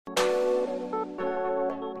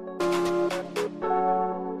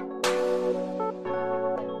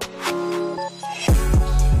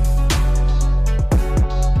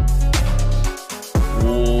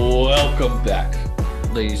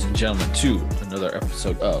ladies and gentlemen, to another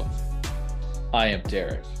episode of I Am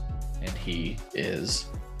Derek, and he is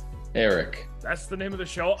Eric. That's the name of the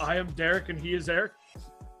show. I am Derek, and he is Eric.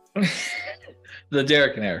 The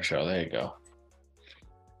Derek and Eric Show. There you go.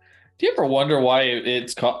 Do you ever wonder why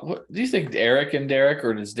it's called? What, do you think Eric and Derek,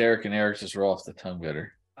 or does Derek and Eric just roll off the tongue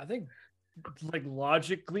better? I think, like,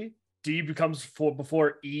 logically, D becomes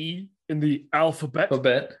before E in the alphabet.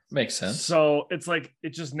 Alphabet makes sense. So it's like it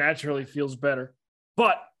just naturally feels better.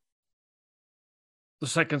 But the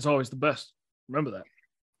second's always the best. Remember that.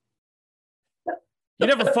 You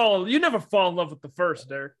never fall in love with the first,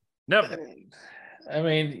 Derek. Never. I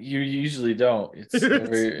mean, you usually don't.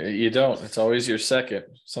 You don't. It's always your second.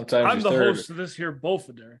 Sometimes I'm the third. host of this here, both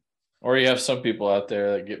of Derek. Or you have some people out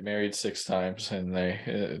there that get married 6 times, and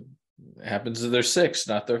it happens to their 6th,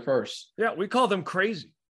 not their first. Yeah, we call them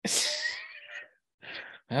crazy.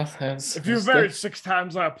 Well, if you're married 6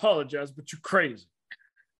 times, I apologize, but you're crazy.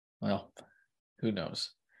 Well, who knows?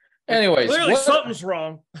 Anyways, clearly something's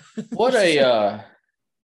wrong. What a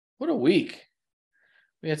week.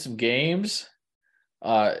 We had some games.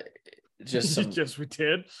 Just some. Yes, we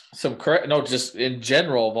did. Just in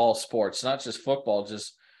general of all sports, not just football,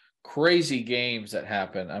 just crazy games that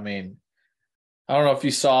happen. I mean, I don't know if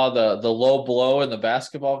you saw the low blow in the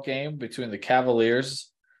basketball game between the Cavaliers.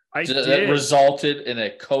 That resulted in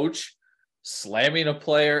a coach slamming a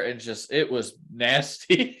player, and it was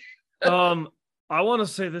nasty. I want to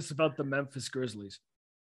say this about the Memphis Grizzlies.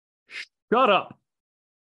 Shut up.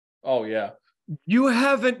 Oh, yeah. You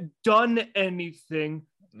haven't done anything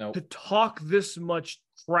to talk this much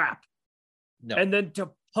crap. No. And then to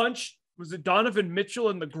punch, was it Donovan Mitchell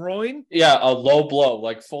in the groin? Yeah, a low blow,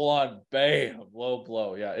 like full on bam, low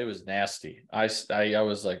blow. Yeah, it was nasty. I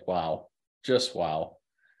was like, wow. Just wow.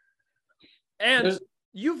 And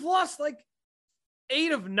you've lost like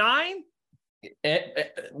 8 of 9?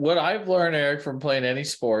 What I've learned, Eric, from playing any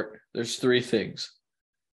sport, there's 3 things.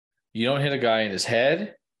 You don't hit a guy in his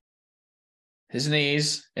head, his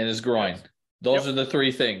knees, and his groin. Those are the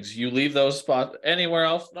 3 things. You leave those spots anywhere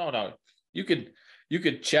else. No. You could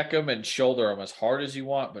check them and shoulder them as hard as you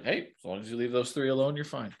want, but hey, as long as you leave those 3 alone, you're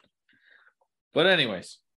fine. But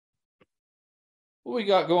anyways, what we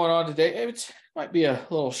got going on today? It might be a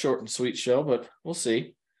little short and sweet show, but we'll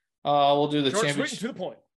see. We'll do the championship. Sweet and to the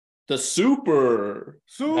point. The Super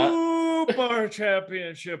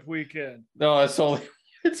Championship weekend. No, it's only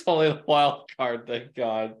the wild card. Thank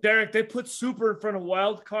God, Derek. They put Super in front of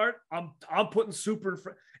wild card. I'm putting Super in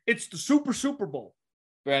front. It's the Super Bowl.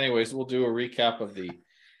 But anyways, we'll do a recap of the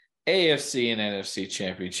AFC and NFC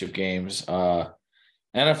championship games.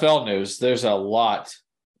 NFL news. There's a lot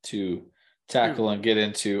to tackle and get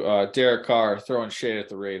into. Derek Carr throwing shade at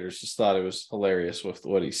the Raiders. Just thought it was hilarious with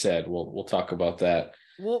what he said. We'll talk about that.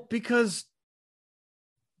 Well, because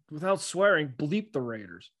without swearing, bleep the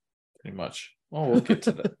Raiders. Pretty much. Well, we'll get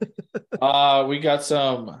to that. We got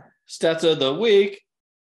some stats of the week,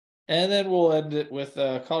 and then we'll end it with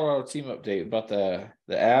a Colorado team update about the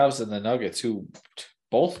Avs and the Nuggets, who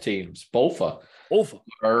both teams, Bofa,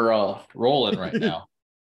 are rolling right now.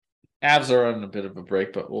 Avs are on a bit of a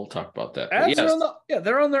break, but we'll talk about that.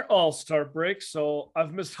 They're on their all-star break, so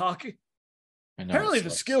I've missed hockey. Apparently the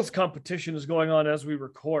skills competition is going on as we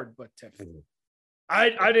record, but I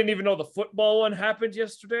didn't even know the football one happened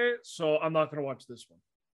yesterday, so I'm not going to watch this one.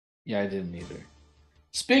 Yeah, I didn't either.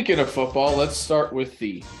 Speaking of football, let's start with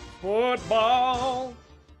the football.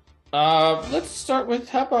 Let's start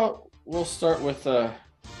with, we'll start with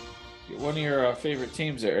one of your favorite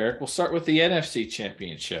teams there, Eric. We'll start with the NFC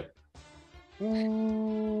Championship.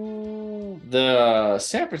 Ooh. The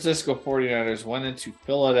San Francisco 49ers went into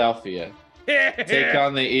Philadelphia to take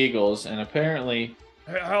on the Eagles, and apparently...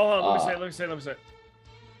 Hold on, let me say.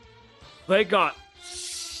 They got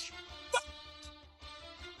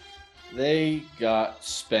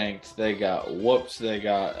spanked. They got whoops. They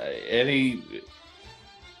got any,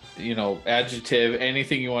 adjective,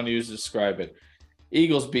 anything you want to use to describe it.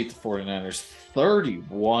 Eagles beat the 49ers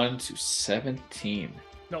 31-17.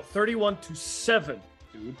 No, 31-7,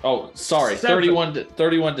 dude. Oh, sorry.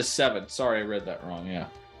 31-7. Sorry, I read that wrong. Yeah.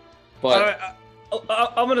 But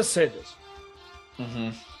I'm going to say this. Mm-hmm.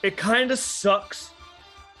 It kind of sucks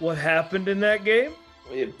what happened in that game.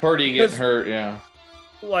 Purdy getting hurt, yeah.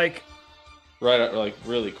 Like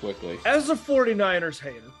really quickly. As a 49ers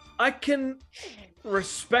hater, I can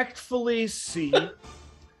respectfully see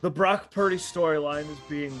the Brock Purdy storyline as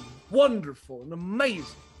being wonderful and amazing.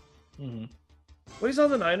 Mm-hmm. But he's on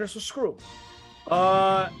the Niners, so screw him.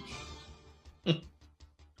 I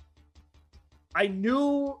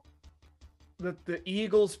knew that the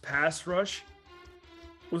Eagles' pass rush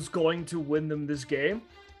was going to win them this game,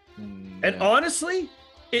 And honestly,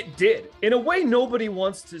 it did. In a way nobody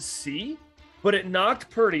wants to see, but it knocked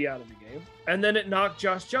Purdy out of the game. And then it knocked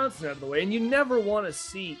Josh Johnson out of the way. And you never want to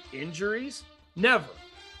see injuries. Never.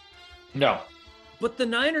 No. But the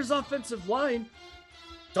Niners offensive line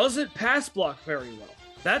doesn't pass block very well.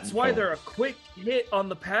 That's why they're a quick hit on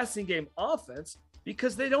the passing game offense,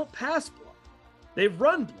 because they don't pass block. They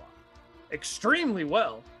run block extremely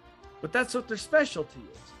well, but that's what their specialty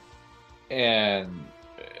is.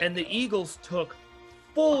 And the Eagles took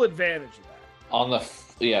full advantage of that. On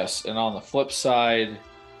the flip side,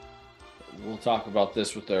 we'll talk about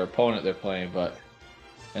this with their opponent they're playing, but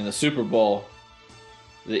in the Super Bowl,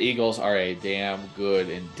 the Eagles are a damn good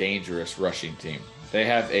and dangerous rushing team. They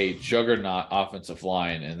have a juggernaut offensive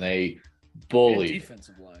line, and they bullied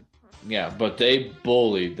defensive line. Yeah, but they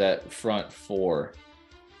bullied that front four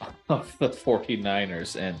of the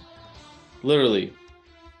 49ers and literally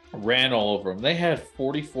ran all over them. They had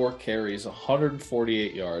 44 carries,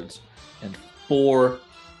 148 yards, and 4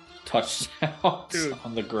 touchdowns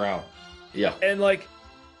on the ground. Yeah. And like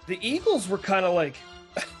the Eagles were kind of like,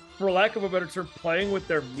 for lack of a better term, playing with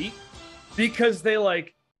their meat, because they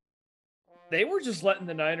were just letting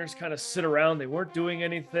the Niners kind of sit around. They weren't doing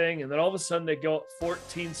anything. And then all of a sudden they go up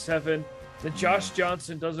 14-7. Then Josh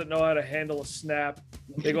Johnson doesn't know how to handle a snap.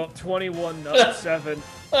 They go up 21-7.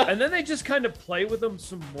 And then they just kind of play with them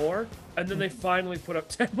some more. And then they finally put up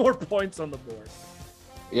 10 more points on the board.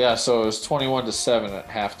 Yeah, so it was 21-7 at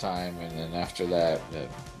halftime. And then after that,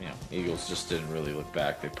 Eagles just didn't really look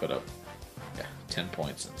back. They put up 10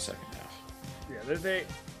 points in the second half. Yeah, they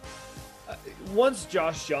once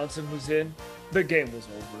Josh Johnson was in, the game was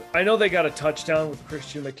over. I know they got a touchdown with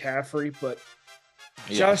Christian McCaffrey, but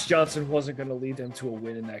Josh Johnson wasn't going to lead them to a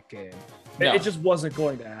win in that game. No. It just wasn't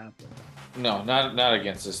going to happen. No, not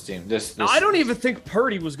against this team. This I don't even think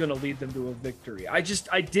Purdy was going to lead them to a victory. I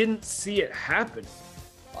didn't see it happen.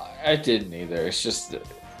 I didn't either. It's just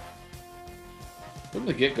from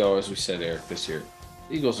the get-go, as we said, Eric, this year,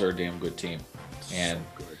 the Eagles are a damn good team. And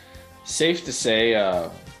so good. Safe to say,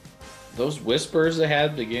 those whispers they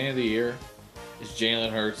had at the beginning of the year, is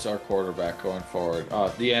Jalen Hurts our quarterback going forward?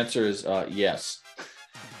 The answer is yes.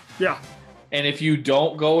 Yeah. And if you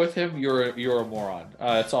don't go with him, you're a moron.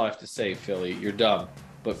 That's all I have to say, Philly. You're dumb.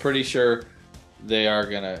 But pretty sure they are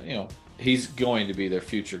going to, he's going to be their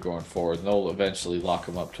future going forward. And they'll eventually lock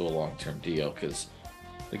him up to a long-term deal because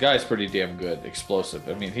the guy's pretty damn good, explosive.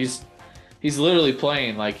 I mean, he's literally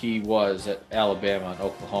playing like he was at Alabama and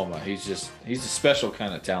Oklahoma. He's a special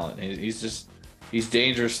kind of talent. He's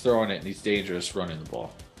dangerous throwing it, and he's dangerous running the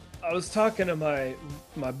ball. I was talking to my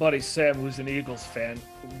buddy Sam, who's an Eagles fan.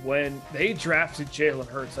 When they drafted Jalen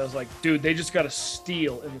Hurts, I was like, dude, they just got a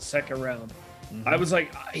steal in the second round. Mm-hmm. I was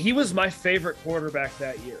like, he was my favorite quarterback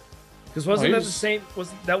that year. Because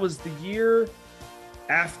that was the year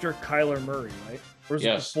after Kyler Murray, right? Or was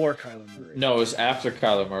it before Kyler Murray? No, it was after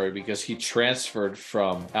Kyler Murray because he transferred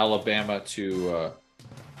from Alabama to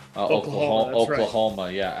Oklahoma.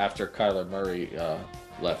 Right. Yeah, after Kyler Murray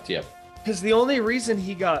left. Yep. Because the only reason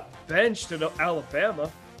he got benched at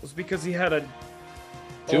Alabama was because he had an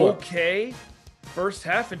okay first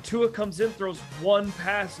half, and Tua comes in, throws one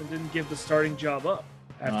pass, and didn't give the starting job up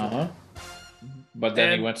after that. But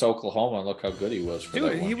then he went to Oklahoma, and look how good he was for that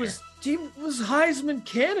 1 year. He was Heisman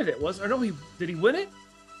candidate, did he win it?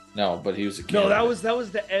 No, but he was a candidate. No, that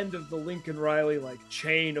was the end of the Lincoln Riley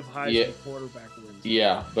chain of Heisman quarterback wins.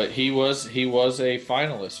 Yeah, but he was a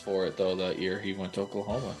finalist for it though that year. He went to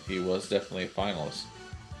Oklahoma. He was definitely a finalist.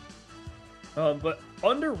 But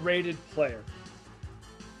underrated player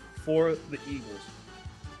for the Eagles,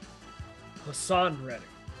 Hassan Reddick.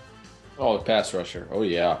 Oh, pass rusher. Oh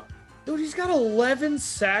yeah. Dude, he's got 11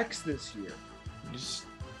 sacks this year. He's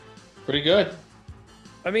pretty good.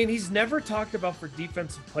 I mean, he's never talked about for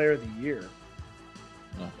Defensive Player of the Year.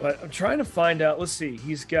 No. But I'm trying to find out. Let's see.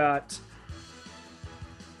 He's got...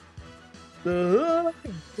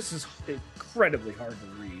 this is incredibly hard to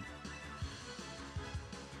read.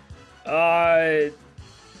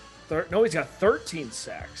 He's got 13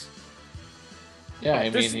 sacks. Yeah,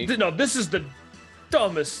 this is the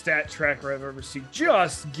dumbest stat tracker I've ever seen.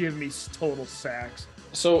 Just give me total sacks.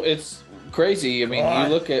 So it's crazy. I mean, you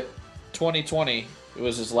look at 2020, it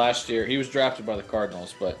was his last year. He was drafted by the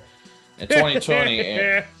Cardinals, but in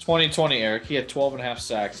 2020, Eric, he had 12 and a half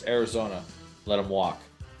sacks. Arizona let him walk.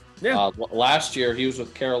 Yeah. Last year, he was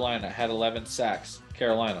with Carolina, had 11 sacks.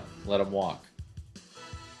 Carolina let him walk.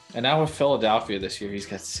 And now with Philadelphia this year, he's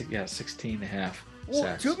got 16 and a half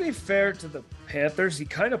sacks. To be fair to the Panthers, he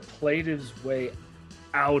kind of played his way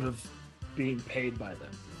out of being paid by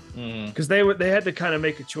them. because they had to kind of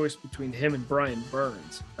make a choice between him and Brian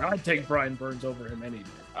Burns. I'd take Brian Burns over him any day.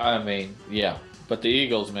 I mean, yeah, but the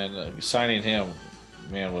Eagles, man, signing him,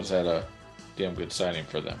 man, was that a damn good signing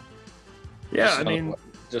for them. Yeah,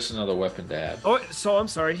 just another weapon to add. Oh, so I'm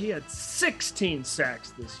sorry, he had 16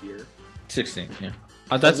 sacks this year. 16, yeah.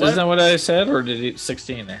 Isn't that what I said, or did he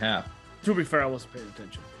 16 and a half? To be fair, I wasn't paying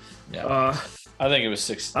attention. Yeah, I think it was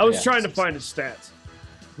 16. I was trying to find his stats,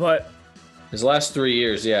 but his last 3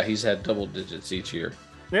 years, yeah, he's had double digits each year.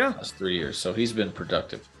 Yeah, last 3 years, so he's been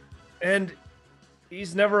productive. And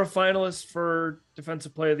he's never a finalist for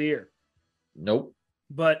Defensive Player of the Year. Nope.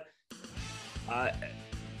 But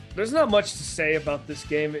there's not much to say about this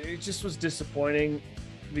game. It just was disappointing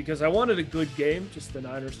because I wanted a good game, just the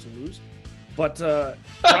Niners to lose. But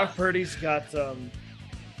Brock Purdy's got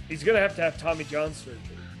he's going to have Tommy John surgery.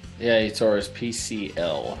 Yeah, he tore his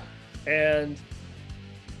PCL. And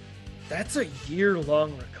that's a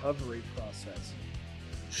year-long recovery process.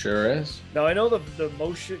 Sure is. Now, I know the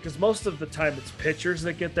motion, because most of the time it's pitchers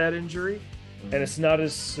that get that injury, and it's not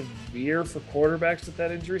as severe for quarterbacks with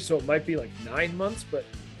that injury, so it might be like 9 months, but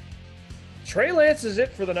Trey Lance is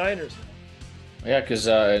it for the Niners now. Yeah, because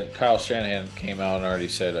Kyle Shanahan came out and already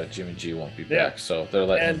said Jimmy G won't be back, so they're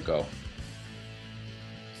letting him go.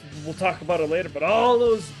 We'll talk about it later, but all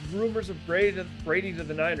those rumors of Brady to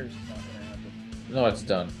the Niners is not going to happen. No, it's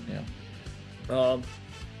done, yeah.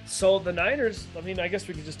 So the Niners, I mean, I guess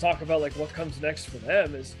we could just talk about like what comes next for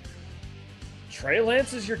them is Trey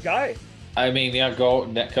Lance is your guy. I mean, yeah,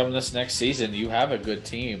 come this next season, you have a good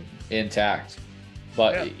team intact,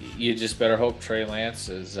 but you just better hope Trey Lance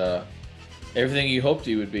is everything you hoped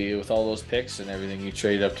he would be with all those picks and everything you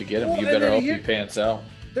traded up to get him. You better hope he pans out.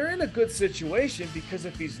 They're in a good situation because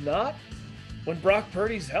if he's not, when Brock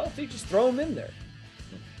Purdy's healthy, just throw him in there.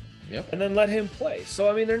 Yep. And then let him play. So,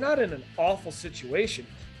 I mean, they're not in an awful situation.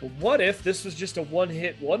 But what if this was just a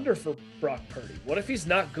one-hit wonder for Brock Purdy? What if he's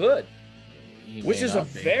not good? Which is a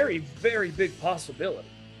very, very big possibility.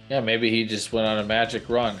 Yeah, maybe he just went on a magic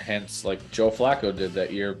run, hence like Joe Flacco did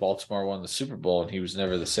that year Baltimore won the Super Bowl, and he was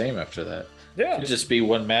never the same after that. Yeah. It could just be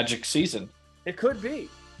one magic season. It could be.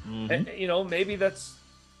 Mm-hmm. And, maybe that's,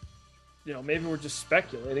 maybe we're just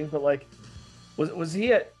speculating, but like, was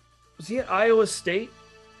he at Iowa State?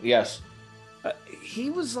 Yes. He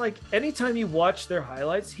was like, anytime you watch their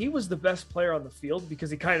highlights, he was the best player on the field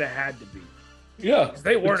because he kind of had to be. Yeah.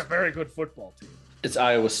 They weren't a very good football team. It's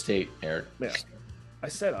Iowa State, Eric. Yeah. I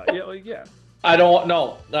said, yeah. I don't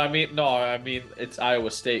know. I mean, it's Iowa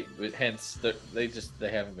State. Hence,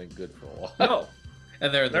 they haven't been good for a while. No.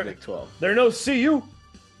 And they're in the Big 12. They're no CU.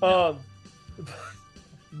 Yeah.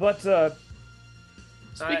 But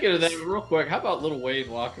speaking of that, real quick, how about Lil Wayne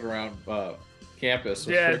walking around campus?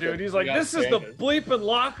 Yeah, dude. He's like, this is the bleeping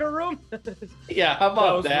locker room. Yeah, how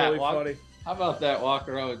about that? Really funny. How about that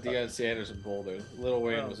walking around with Deion Sanders in Boulder? Lil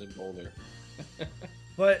Wayne was in Boulder.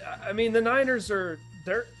 But I mean, the Niners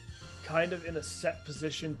they're kind of in a set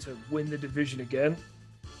position to win the division again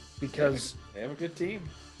because they have a good team.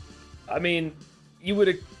 I mean,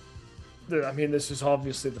 this is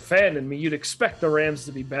obviously the fan in me. You'd expect the Rams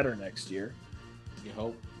to be better next year. You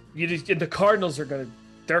hope. The Cardinals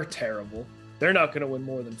they're terrible. They're not going to win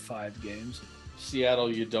more than 5 games.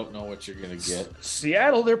 Seattle, you don't know what you're going to get.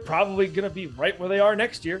 Seattle, they're probably going to be right where they are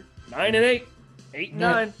next year. 9-8,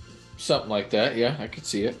 8-9. Something like that. Yeah, I could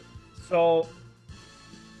see it. So,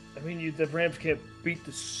 I mean, the Rams can't beat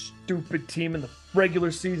the stupid team in the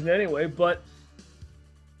regular season anyway, but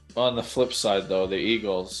on the flip side, though, the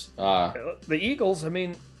Eagles, I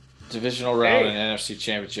mean, divisional round and NFC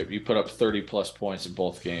Championship, you put up 30+ points in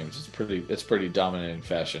both games. It's pretty dominant in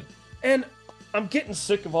fashion. And I'm getting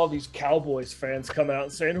sick of all these Cowboys fans coming out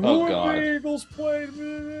and saying, "Who have the Eagles played?"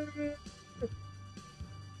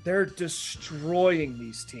 They're destroying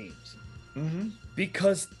these teams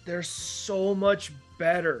because they're so much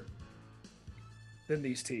better than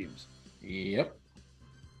these teams. Yep.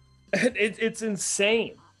 It's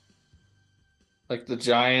insane. Like the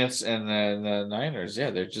Giants and the Niners, yeah,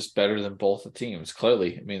 they're just better than both the teams.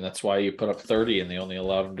 Clearly, I mean, that's why you put up 30 and they only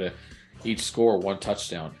allowed them to each score 1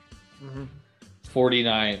 touchdown.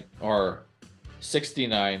 49 or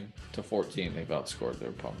 69 to 14, they've outscored their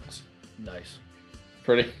opponents. Nice.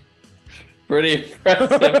 Pretty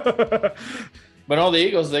impressive. But all the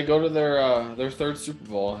Eagles, they go to their 3rd Super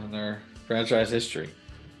Bowl in their franchise history.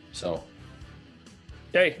 So,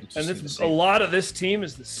 hey, and a lot of this team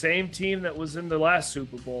is the same team that was in the last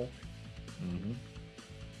Super Bowl.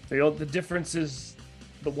 The difference is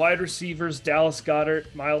the wide receivers, Dallas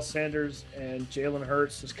Goedert, Miles Sanders, and Jalen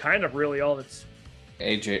Hurts is kind of really all that's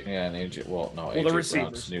AJ, yeah, and AJ. Well, no, AJ the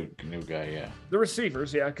receivers. Brown's new guy, yeah. The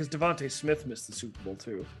receivers, yeah, because Devontae Smith missed the Super Bowl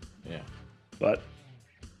too. Yeah. But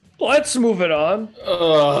let's move it on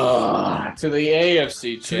to the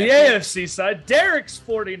AFC. To the AFC side, Derek's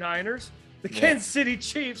 49ers, the Kansas City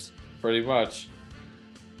Chiefs, pretty much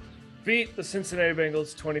beat the Cincinnati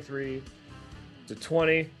Bengals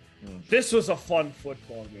 23-20. This was a fun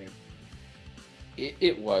football game.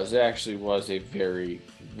 It was. It actually was a very,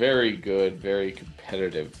 very good, very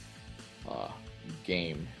competitive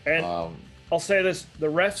game. And I'll say this, the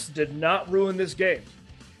refs did not ruin this game.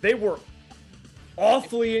 They were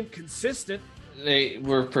awfully inconsistent. They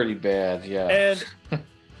were pretty bad, yeah. And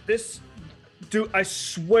I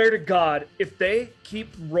swear to God, if they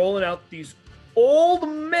keep rolling out these old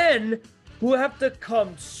men who have to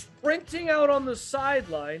come sprinting out on the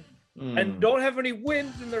sideline and don't have any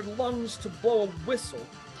wind in their lungs to blow a whistle.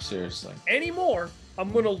 Seriously. Anymore, I'm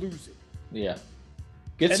going to lose it. Yeah.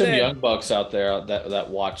 Get some young bucks out there that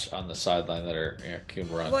watch on the sideline that can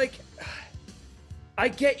run. Like, I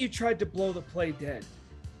get you tried to blow the play dead.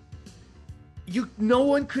 No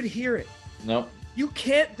one could hear it. Nope. You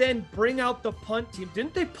can't then bring out the punt team.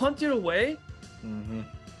 Didn't they punt it away? Mm-hmm.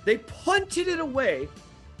 They punted it away,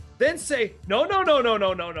 then say,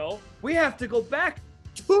 no. We have to go back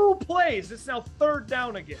 2 plays. It's now 3rd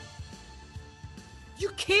down again. You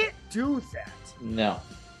can't do that. No.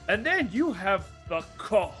 And then you have the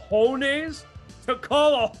cojones to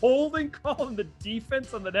call a holding call on the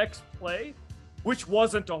defense on the next play, which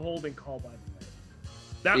wasn't a holding call, by the way.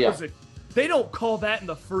 That was it. They don't call that in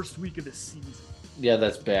the first week of the season. Yeah,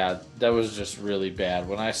 that's bad. That was just really bad.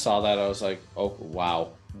 When I saw that, I was like, oh,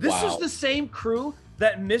 wow. This is the same crew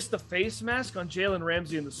that missed the face mask on Jalen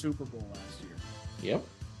Ramsey in the Super Bowl last year. Yep.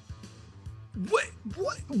 What?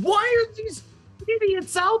 Why are these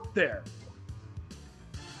idiots out there?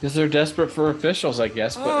 Because they're desperate for officials, I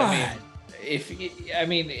guess. But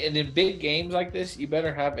in big games like this, you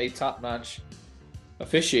better have a top-notch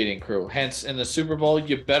officiating crew. Hence, in the Super Bowl,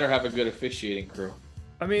 you better have a good officiating crew.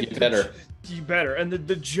 I mean, you better. You better. And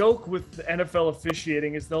the joke with the NFL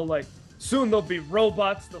officiating is soon they'll be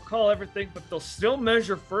robots. They'll call everything, but they'll still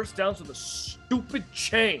measure first downs with a stupid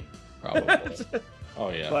chain. Probably. Oh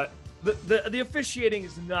yeah. But the officiating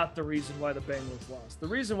is not the reason why the Bengals lost. The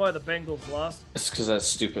reason why the Bengals lost. It's because that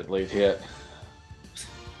stupid late hit.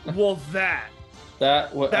 Well, that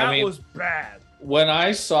was bad. When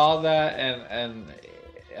I saw that and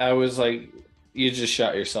I was like, you just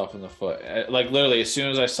shot yourself in the foot. Like literally, as soon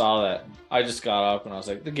as I saw that, I just got up and I was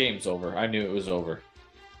like, the game's over. I knew it was over.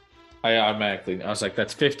 I was like,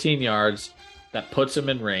 that's 15 yards. That puts him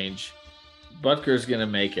in range. Butker's gonna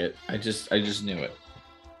make it. I just knew it.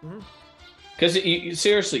 Because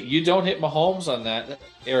seriously, you don't hit Mahomes on that,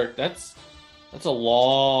 Eric. That's a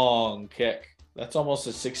long kick. That's almost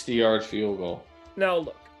a 60-yard field goal. Now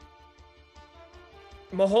look,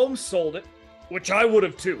 Mahomes sold it, which I would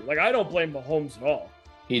have too. Like, I don't blame Mahomes at all.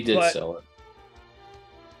 He did sell it.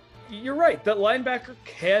 You're right. That linebacker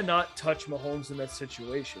cannot touch Mahomes in that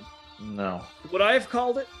situation. No. Would I have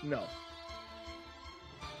called it? No.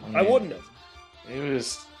 I wouldn't have. It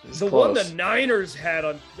was the close. One the Niners had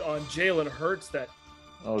on Jalen Hurts, that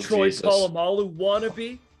Troy Polamalu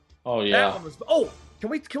wannabe. Oh yeah. That one was. Oh, can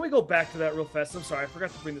we go back to that real fast? I'm sorry, I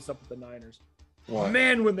forgot to bring this up with the Niners. What?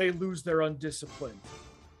 Man, when they lose their undisciplined.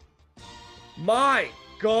 My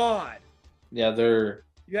God. Yeah, they're.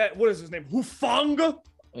 Yeah, what is his name? Hufanga.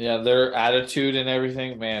 Yeah, their attitude and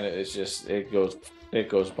everything, man, it's just it goes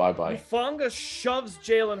bye-bye. Hufanga shoves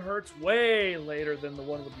Jalen Hurts way later than the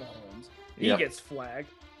one with Mahomes. He gets flagged.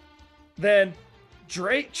 Then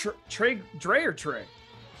Dre Greenlaw's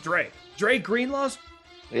Dre Greenlaw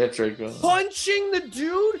punching the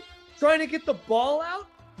dude, trying to get the ball out,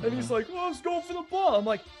 and he's like, "Oh, let's go for the ball." I'm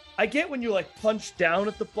like, I get when you punch down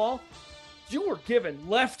at the ball. You were given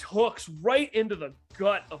left hooks right into the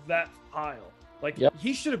gut of that pile.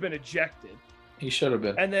 He should have been ejected. He should have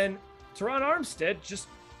been. And then Teron Armstead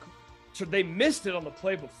they missed it on the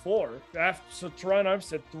play before. So Teron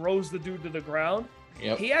Armstead throws the dude to the ground.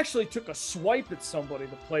 Yep. He actually took a swipe at somebody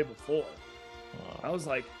the play before. Wow. I was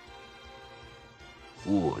like,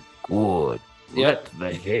 good. Let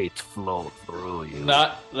the hate flow through you.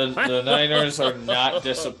 The Niners are not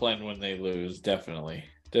disciplined when they lose, definitely.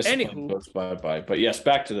 Discipline goes bye-bye. But yes,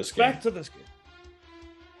 back to this game.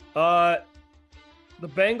 The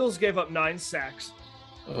Bengals gave up 9 sacks.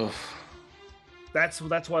 Ugh. That's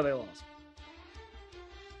why they lost.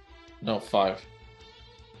 No, 5.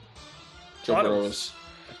 Joe Burrow was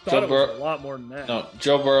a lot more than that. No,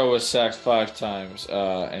 Joe Burrow was sacked 5 times,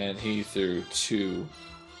 and he threw 2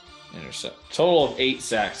 intercept. Total of 8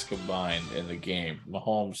 sacks combined in the game.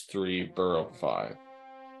 Mahomes 3, Burrow 5.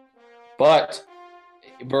 But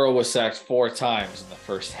Burrow was sacked 4 times in the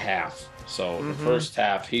first half. So the first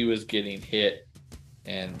half, he was getting hit,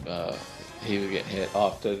 and he was getting hit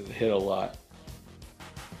a lot.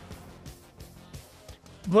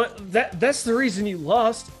 But that's the reason you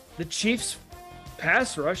lost. The Chiefs'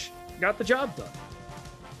 pass rush got the job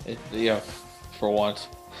done. Yeah, for once.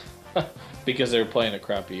 Because they were playing a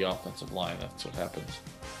crappy offensive line. That's what happens.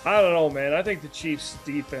 I don't know, man. I think the Chiefs'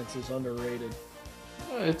 defense is underrated.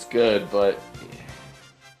 It's good, but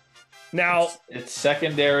now its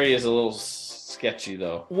secondary is a little sketchy,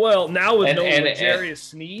 though. Well, now with Jarius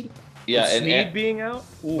Sneed, Sneed being out.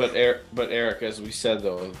 Ooh. But Eric, as we said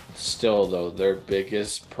though, their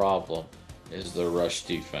biggest problem is the rush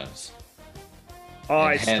defense. Oh,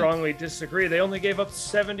 I strongly disagree. They only gave up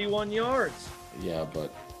 71 yards. Yeah,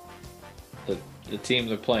 but the team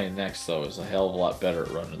they're playing next though is a hell of a lot better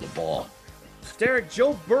at running the ball. Derek,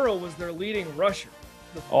 Joe Burrow was their leading rusher.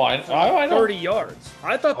 I know. 30 yards.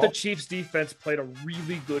 I thought the Chiefs defense played a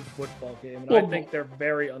really good football game, and I think they're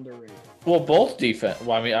very underrated. Well, both defense.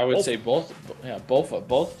 Well, I mean, I would say both. Yeah,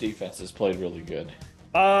 both defenses played really good.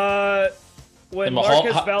 When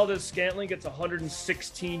Marquez Valdez-Scantling gets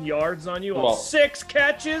 116 yards on you on 6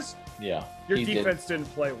 catches, yeah, your defense didn't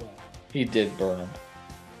play well. He did burn him.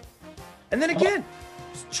 And then again,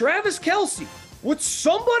 Travis Kelce. Would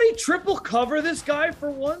somebody triple cover this guy for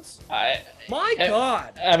once? My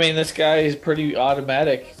God. I mean, this guy is pretty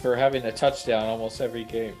automatic for having a touchdown almost every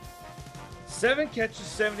game. 7 catches,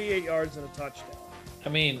 78 yards, and a touchdown. I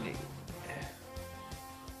mean,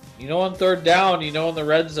 on third down, in the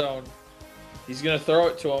red zone, he's going to throw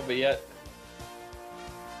it to him, but yet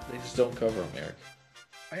they just don't cover him, Eric.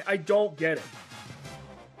 I don't get it.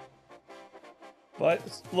 But,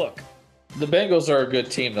 look. The Bengals are a good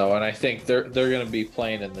team, though, and I think they're going to be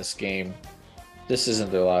playing in this game. This isn't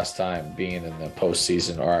their last time being in the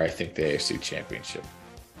postseason, or I think the AFC Championship.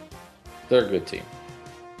 They're a good team.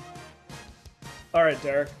 All right,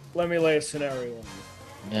 Derek, let me lay a scenario on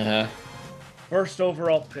you. Uh-huh. First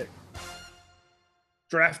overall pick.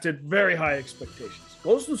 Drafted very high expectations.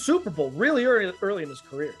 Goes to the Super Bowl really early in his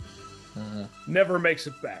career. Uh-huh. Never makes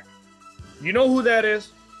it back. You know who that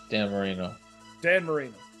is? Dan Marino.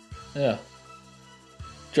 Yeah.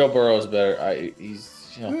 Joe Burrow's better.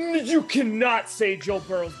 You cannot say Joe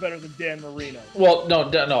Burrow's better than Dan Marino. Well, no.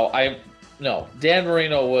 Dan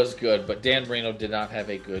Marino was good, but Dan Marino did not have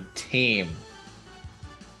a good team.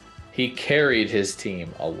 He carried his team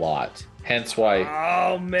a lot. Hence why.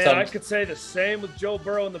 Oh, man. I could say the same with Joe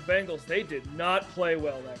Burrow and the Bengals. They did not play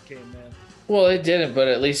well that game, man. Well, they didn't, but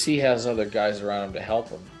at least he has other guys around him to help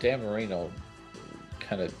him. Dan Marino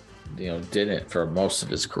kind of, didn't for most of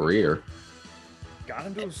his career. Got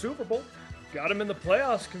him to a Super Bowl. Got him in the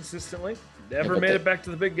playoffs consistently. Never made it back to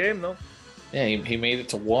the big game, though. Yeah, he made it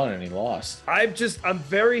to 1 and he lost. I'm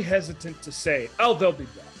very hesitant to say, they'll be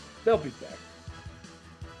back. They'll be back.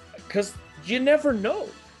 Because you never know.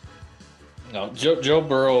 No, Joe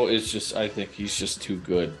Burrow is just, I think he's just too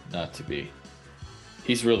good not to be.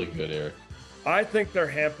 He's really good, Eric. I think they're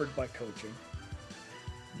hampered by coaching.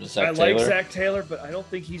 Zach Taylor? Like Zach Taylor, but I don't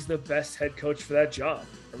think he's the best head coach for that job.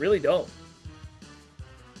 I really don't.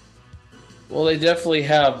 Well, they definitely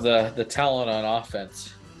have the talent on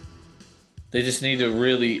offense. They just need to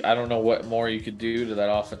really, I don't know what more you could do to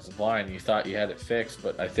that offensive line. You thought you had it fixed,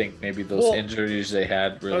 but I think maybe those injuries they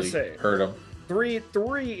had really hurt them.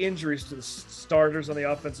 Three injuries to the starters on the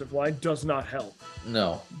offensive line does not help.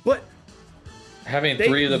 No. But having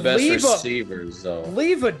 3 of the best receivers, though.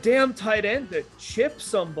 Leave a damn tight end to chip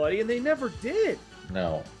somebody, and they never did.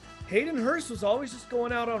 No. Hayden Hurst was always just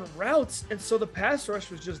going out on routes, and so the pass rush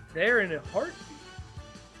was just there in a heartbeat.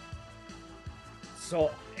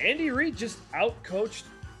 So Andy Reid just outcoached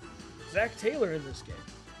Zach Taylor in this game.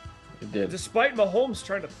 He did. Despite Mahomes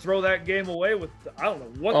trying to throw that game away with, I don't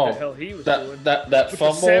know what the hell he was doing. That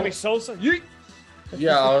fumble. Sammy Sosa. Yeet.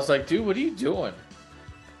 Yeah, I was like, dude, what are you doing?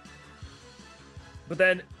 But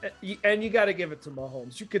then, and you got to give it to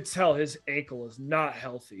Mahomes. You could tell his ankle is not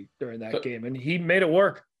healthy during that game, and he made it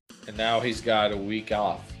work. And now he's got a week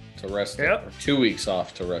off to rest it, or 2 weeks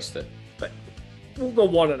off to rest it. But we'll go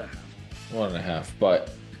 1.5. 1.5, but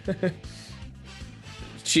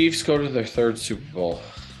Chiefs go to their 3rd Super Bowl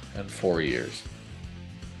in 4 years.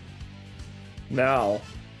 Now,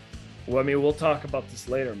 we'll talk about this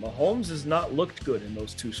later. Mahomes has not looked good in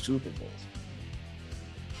those 2 Super Bowls.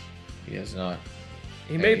 He has not.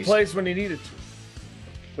 He made plays when he needed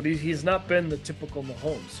to. but he's not been the typical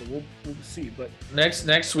Mahomes, so we'll see. But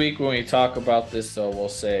next week when we talk about this, though, we'll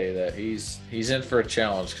say that he's in for a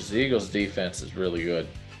challenge because the Eagles' defense is really good.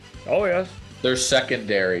 Oh yes, their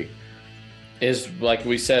secondary is, like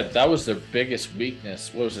we said, that was their biggest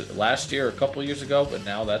weakness. What was it, last year or a couple of years ago? But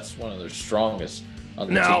now that's one of their strongest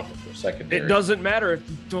on the team. Their secondary. It doesn't matter if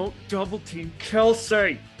you don't double team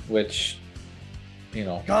Kelsey. Which,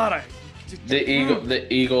 God,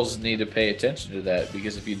 the Eagles need to pay attention to that,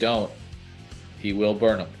 because if you don't, he will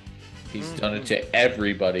burn them. He's done it to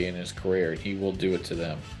everybody in his career, and he will do it to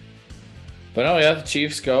them. But no, yeah, the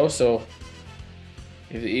Chiefs go. So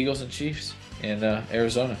the Eagles and Chiefs in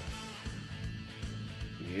Arizona.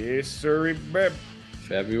 Yes, sir, babe.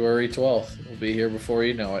 February 12th. We'll be here before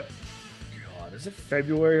you know it. God, is it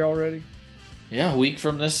February already? Yeah, a week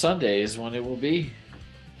from this Sunday is when it will be.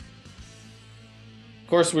 Of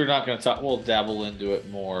course, we're not going to talk. We'll dabble into it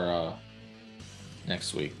more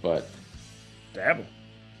next week, but dabble.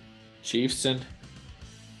 Chiefs and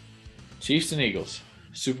Eagles.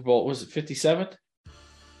 Super Bowl, was it 57th?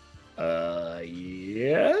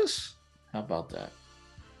 Yes. How about that?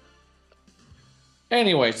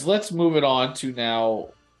 Anyways, let's move it on to now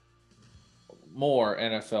more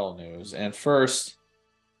NFL news. And first,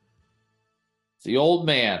 the old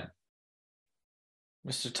man,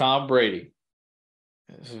 Mr. Tom Brady,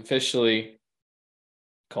 has officially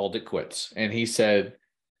called it quits. And he said,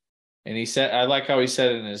 I like how he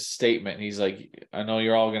said it in his statement. He's like, I know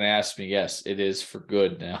you're all going to ask me. Yes, it is for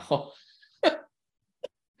good now.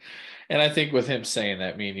 And I think with him saying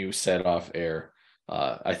that, me and you said off air,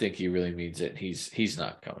 I think he really means it. He's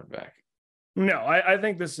not coming back. No, I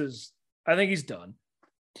think he's done.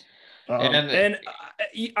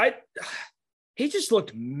 He just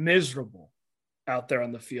looked miserable out there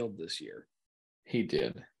on the field this year. He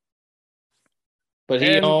did. But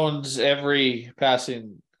he owns every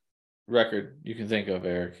passing record you can think of,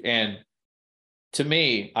 Eric. And to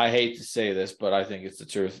me, I hate to say this, but I think it's the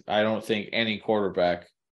truth. I don't think any quarterback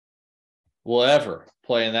will ever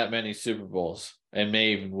play in that many Super Bowls and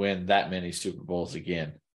may even win that many Super Bowls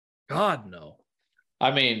again. God, no.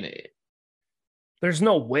 I mean, there's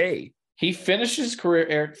no way. He finished his career,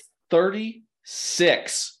 Eric,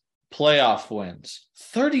 36 playoff wins.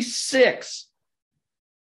 36.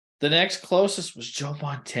 The next closest was Joe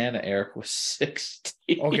Montana, Eric, with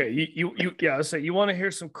 16. Okay, you want to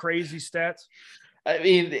hear some crazy stats? I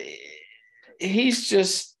mean, he's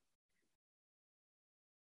just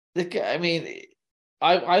the guy. I mean,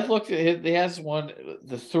 I looked at it. He has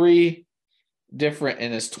the three different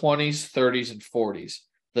in his 20s, 30s, and 40s.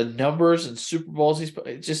 The numbers and Super Bowls he's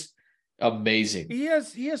just amazing. He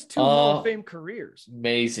has two Hall of Fame careers.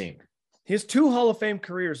 Amazing. He has two Hall of Fame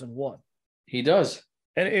careers in one. He does.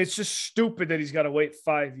 And it's just stupid that he's got to wait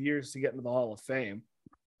 5 years to get into the Hall of Fame.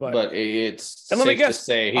 But it's and let me guess, to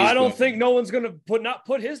say I don't think no one's going to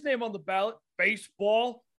put his name on the ballot.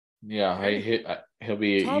 Baseball. Yeah, he'll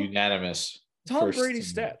be unanimous. Tom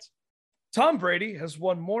Brady's stats. Tom Brady has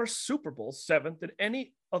won more Super Bowls, 7, than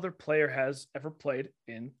any other player has ever played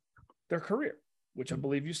in their career, which I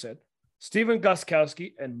believe you said. Steven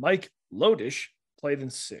Gostkowski and Mike Lodish played in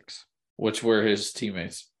 6. Which were his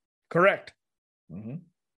teammates. Correct. Mm-hmm.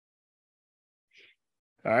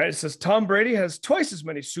 All right. It says Tom Brady has twice as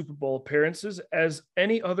many Super Bowl appearances as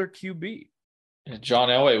any other QB. And John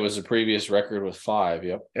Elway was the previous record with 5.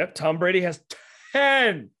 Yep. Tom Brady has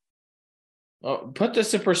 10. Oh, put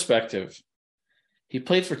this in perspective. He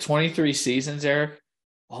played for 23 seasons, Eric.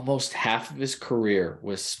 Almost half of his career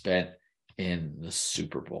was spent in the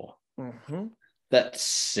Super Bowl. Mm-hmm. That's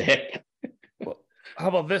sick. Well, how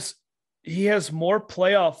about this? He has more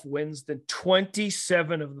playoff wins than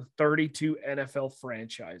 27 of the 32 NFL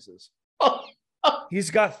franchises.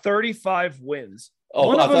 He's got 35 wins.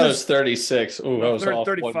 Oh, I thought it was 36. Oh, that was off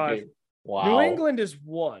 35. Wow. New England is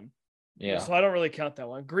 1. Yeah. So I don't really count that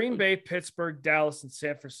one. Green Bay, Pittsburgh, Dallas, and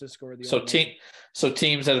San Francisco are the so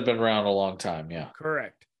teams that have been around a long time. Yeah.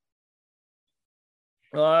 Correct.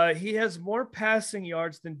 He has more passing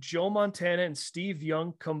yards than Joe Montana and Steve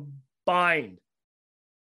Young combined.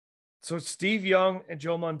 So Steve Young and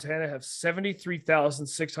Joe Montana have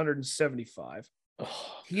 73,675.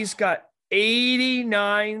 He's got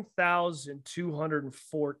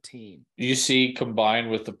 89,214. You see, combined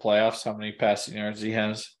with the playoffs, how many passing yards he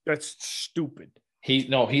has? That's stupid.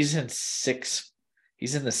 He's in 6.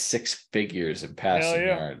 He's in the 6 figures in passing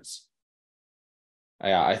yards.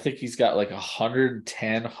 Yeah, I think he's got like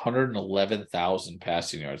 111,000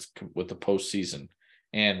 passing yards with the postseason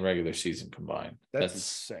and regular season combined. That's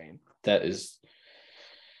insane. That is.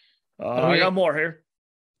 I got more here.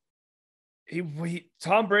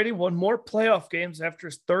 Tom Brady won more playoff games after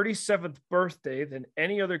his 37th birthday than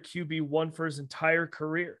any other QB won for his entire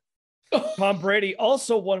career. Tom Brady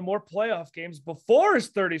also won more playoff games before his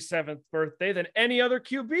 37th birthday than any other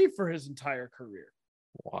QB for his entire career.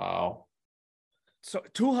 Wow. So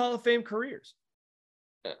 2 Hall of Fame careers.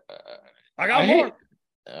 I got more.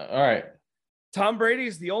 All right. Tom Brady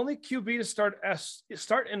is the only QB to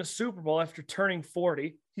start in a Super Bowl after turning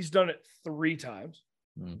 40. He's done it 3 times.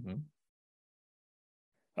 Mm-hmm.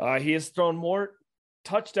 He has thrown more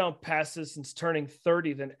touchdown passes since turning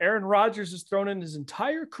 30 than Aaron Rodgers has thrown in his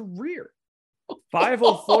entire career.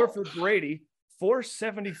 504 for Brady,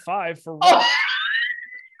 475 for Rodgers.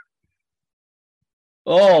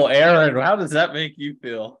 Oh, Aaron, how does that make you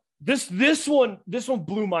feel? This one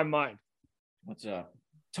blew my mind. What's up?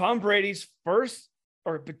 Between Brady's first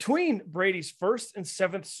and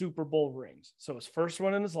 7th Super Bowl rings, so his first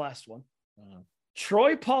one and his last one,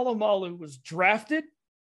 Troy Polamalu was drafted,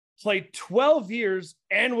 played 12 years,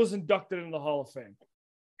 and was inducted into the Hall of Fame.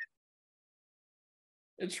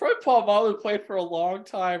 And Troy Polamalu played for a long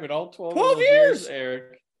time, and all 12 years,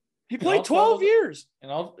 Eric. He played 12 years.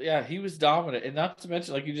 He was dominant. And not to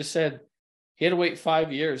mention, like you just said, he had to wait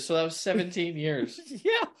 5 years. So that was 17 years.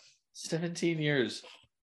 Yeah. 17 years.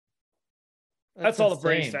 That's all the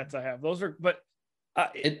Brady stats I have. Those are, but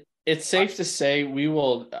it's safe to say we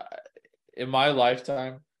will, in my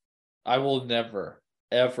lifetime, I will never,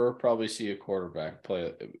 ever probably see a quarterback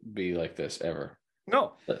be like this ever.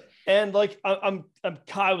 No. And like, I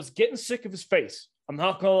was getting sick of his face. I'm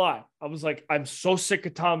not going to lie. I was like, I'm so sick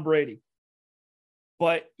of Tom Brady.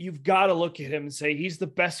 But you've got to look at him and say he's the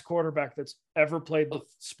best quarterback that's ever played the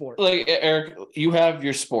sport. Like, Eric, you have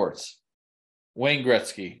your sports. Wayne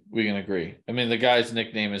Gretzky, we can agree. I mean, the guy's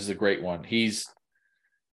nickname is the Great One. His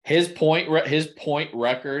point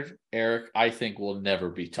record, Eric, I think will never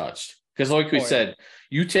be touched. Because like we said,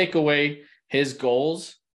 you take away his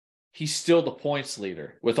goals, he's still the points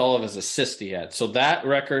leader with all of his assists he had. So that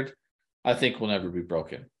record, I think, will never be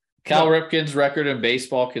broken. Cal Ripken's record in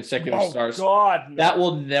baseball, consecutive starts, that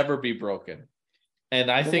will never be broken. And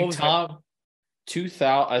I think Tom,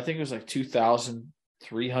 2000, I think it was like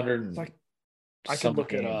 2,300. I can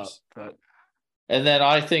look it up. But... And then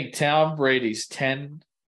I think Tom Brady's 10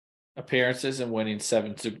 appearances and winning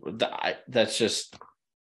 7 Super. That's just,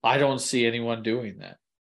 I don't see anyone doing that.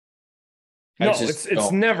 No,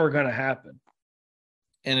 it's never going to happen.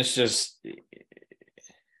 And it's just,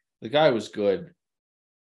 the guy was good.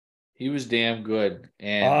 He was damn good.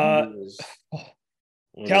 And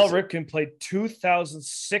Cal Ripken played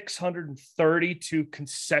 2,632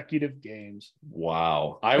 consecutive games.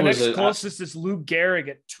 Wow. Next closest is Lou Gehrig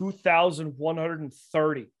at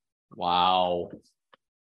 2,130. Wow.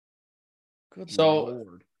 Good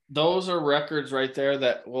Lord. Those are records right there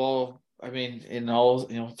that, well, I mean, in all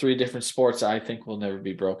 3 different sports, I think will never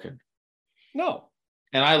be broken. No.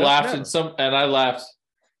 And I laughed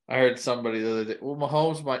I heard somebody the other day. Well,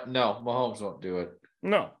 Mahomes won't do it.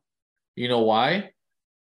 No. You know why?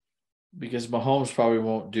 Because Mahomes probably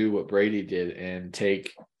won't do what Brady did and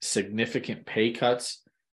take significant pay cuts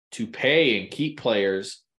to pay and keep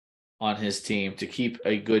players on his team to keep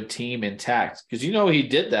a good team intact. Because he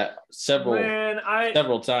did that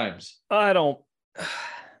several times. I don't.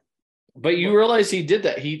 But you realize he did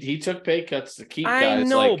that. He took pay cuts to keep guys. I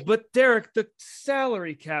know, but Derek, the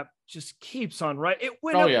salary cap just keeps on, right? It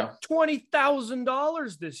went up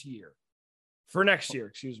 $20,000 this year. For next year,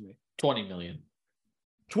 excuse me. 20 million.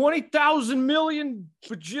 20,000 million,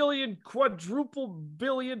 bajillion, quadruple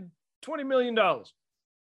billion, $20 million.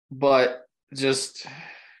 But just,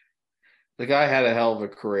 the guy had a hell of a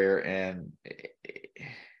career, and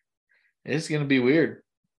it's going to be weird.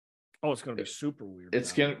 Oh, it's going to be super weird.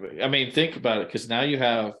 It's going to, I mean, think about it, because now you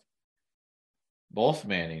have both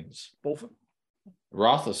Mannings. Both?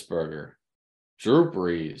 Roethlisberger, Drew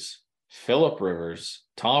Brees, Phillip Rivers,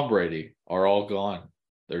 Tom Brady are all gone.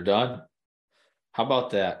 They're done. How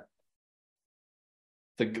about that?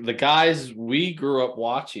 The guys we grew up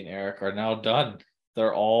watching, Eric, are now done.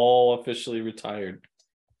 They're all officially retired.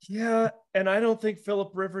 Yeah, and I don't think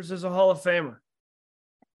Phillip Rivers is a Hall of Famer.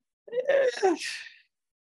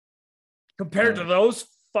 Compared to those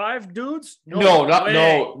 5 dudes? No. Drew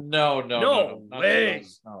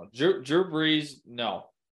Brees, no.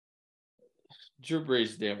 Drew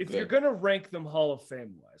Brees, damn good. If you're going to rank them Hall of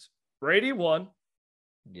Fame-wise, Brady 1.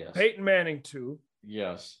 Yes. Peyton Manning 2.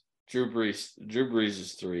 Yes. Drew Brees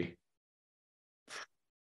is 3.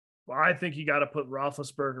 Well, I think you got to put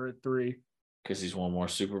Roethlisberger at 3. Because he's won more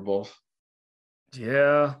Super Bowls?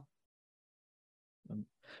 Yeah.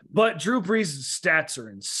 But Drew Brees' stats are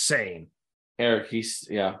insane. Eric,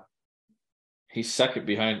 He's second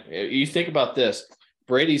behind. You think about this.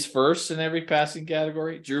 Brady's first in every passing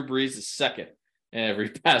category. Drew Brees is second in every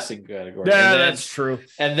passing category. Yeah, that's true.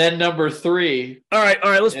 And then number 3. All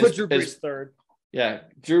right. Let's put Drew Brees third. Yeah,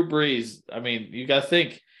 Drew Brees. I mean, you got to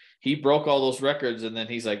think he broke all those records, and then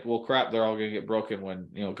he's like, well, crap, they're all going to get broken when,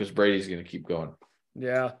 because Brady's going to keep going.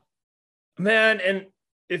 Yeah. Man, and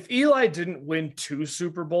if Eli didn't win 2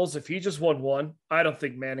 Super Bowls, if he just won 1, I don't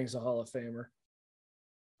think Manning's a Hall of Famer.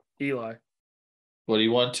 Eli. Well, he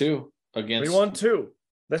won 2 against. He won 2.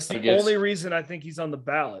 That's the only reason I think he's on the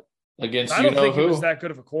ballot. Against I don't think he was that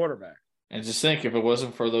good of a quarterback. And just think, if it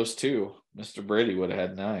wasn't for those 2, Mr. Brady would have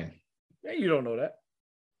had 9. Yeah, you don't know that.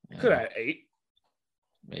 Could have had 8.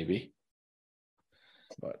 Maybe.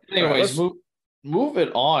 But anyways, move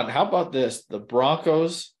it on. How about this? The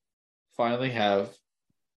Broncos finally have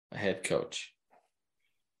a head coach.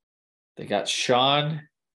 They got Sean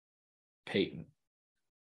Payton.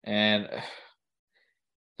 And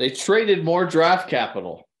they traded more draft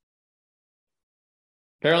capital.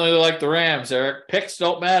 Apparently they're like the Rams, Eric. Picks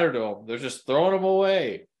don't matter to them. They're just throwing them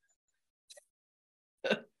away.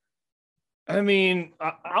 I mean,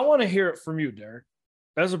 I want to hear it from you, Derek.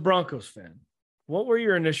 As a Broncos fan, what were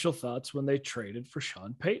your initial thoughts when they traded for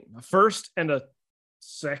Sean Payton? A first and a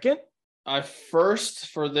second? A first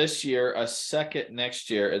for this year, a second next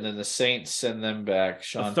year, and then the Saints send them back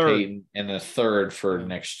Sean Payton and a third for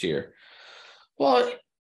next year. Well,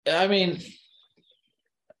 I mean,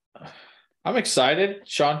 I'm excited.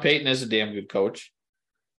 Sean Payton is a damn good coach.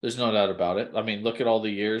 There's no doubt about it. I mean, look at all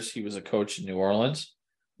the years he was a coach in New Orleans.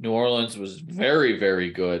 New Orleans was very,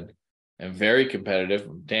 very good and very competitive.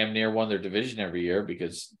 Damn near won their division every year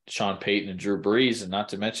because Sean Payton and Drew Brees, and not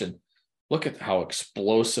to mention, look at how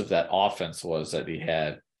explosive that offense was that he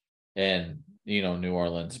had in, New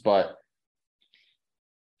Orleans. But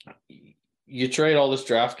you trade all this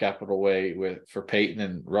draft capital away for Peyton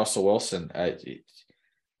and Russell Wilson.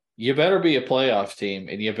 You better be a playoff team,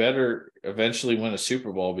 and you better eventually win a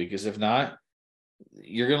Super Bowl, because if not,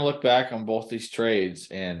 you're going to look back on both these trades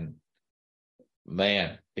and,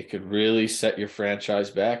 man, it could really set your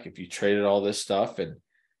franchise back if you traded all this stuff and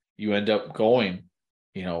you end up going,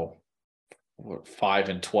 5-12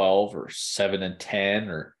 or 7-10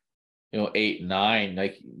 or 8-9.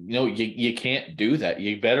 Like, you can't do that.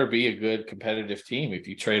 You better be a good competitive team if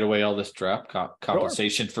you trade away all this draft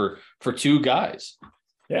compensation for 2 guys.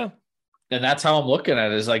 Yeah. And that's how I'm looking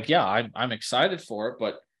at it, is like, yeah, I'm excited for it,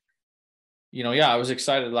 but I was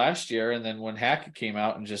excited last year, and then when Hackett came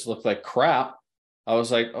out and just looked like crap, I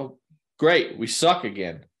was like, oh, great, we suck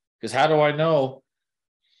again. Because how do I know?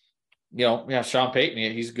 Sean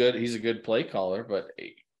Payton, he's good. He's a good play caller, but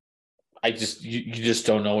you just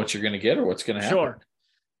don't know what you're going to get or what's going to happen. Sure.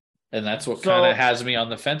 And that's what kind of has me on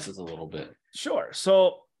the fences a little bit. Sure.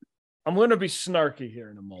 So I'm going to be snarky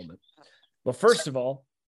here in a moment. But first of all,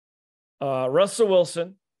 Russell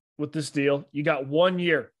Wilson, with this deal, you got 1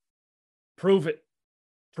 year. Prove it.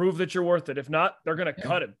 Prove that you're worth it. If not, they're going to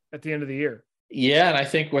cut him at the end of the year. Yeah, and I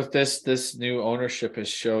think with this new ownership has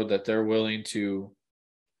showed that they're willing to,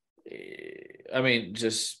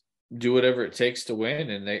 just do whatever it takes to win,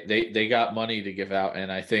 and they got money to give out.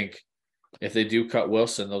 And I think if they do cut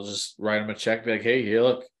Wilson, they'll just write him a check, be like, hey, here,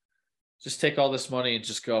 look, just take all this money and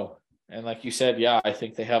just go. And like you said, yeah, I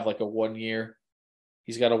think they have like a 1 year.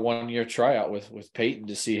 He's got a 1 year tryout with Peyton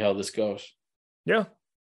to see how this goes. Yeah.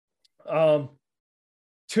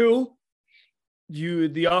 2,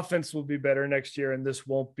 the offense will be better next year, and this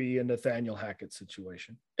won't be a Nathaniel Hackett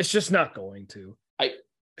situation. It's just not going to.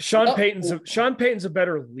 Sean Payton's a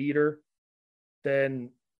better leader than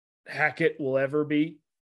Hackett will ever be.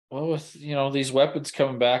 Well, with these weapons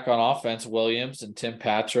coming back on offense, Williams and Tim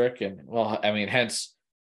Patrick, and hence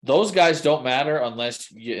those guys don't matter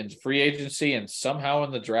unless you in free agency and somehow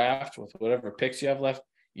in the draft with whatever picks you have left,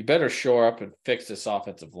 you better shore up and fix this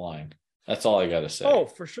offensive line. That's all I got to say. Oh,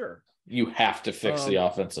 for sure. You have to fix the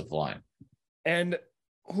offensive line. And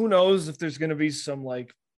who knows if there's going to be some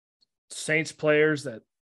like Saints players that,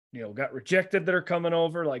 got rejected that are coming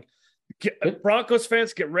over. Like, Broncos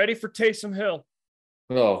fans, get ready for Taysom Hill.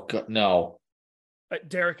 Oh, God, no.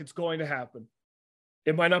 Derek, it's going to happen.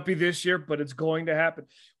 It might not be this year, but it's going to happen.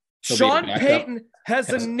 Sean Payton has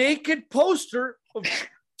a naked poster of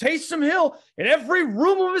Taysom Hill in every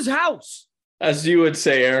room of his house. As you would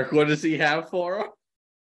say, Eric, what does he have for him?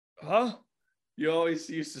 Huh? You always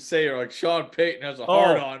used to say, like, Sean Payton has a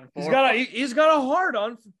hard-on for him. He's got a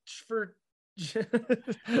hard-on for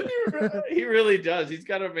He really does. He's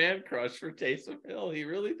got a man crush for Taysom Hill. He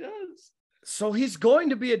really does. So he's going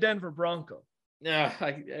to be a Denver Bronco. Yeah,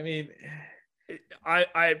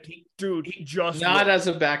 Dude, just not as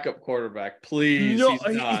a backup quarterback, please. No,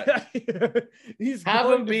 he's not. He's have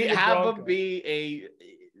going him to be a have Bronco. him be a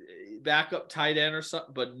backup tight end or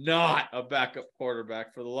something, but not a backup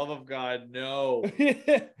quarterback. For the love of God, no.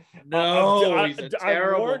 No, he's a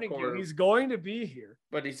terrible I'm warning quarterback. you, he's going to be here.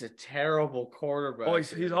 But he's a terrible quarterback. Oh,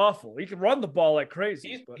 he's awful. He can run the ball like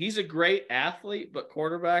crazy. He's a great athlete, but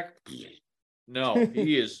quarterback, no,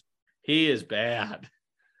 he is bad.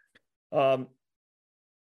 Now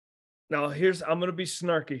I'm going to be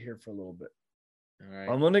snarky here for a little bit. All right.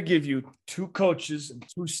 I'm going to give you 2 coaches and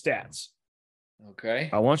 2 stats. Okay.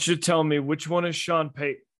 I want you to tell me which one is Sean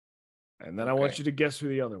Payton, and then I want you to guess who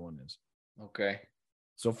the other one is. Okay.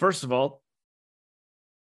 So first of all,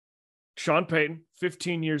 Sean Payton,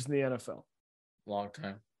 15 years in the NFL. Long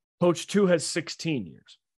time. Coach 2 has 16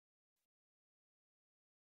 years.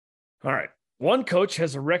 All right. One coach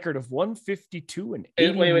has a record of 152 and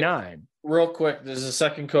 89. Wait. Real quick, there's a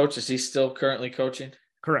second coach. Is he still currently coaching?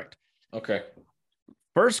 Correct. Okay.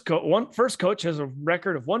 First coach has a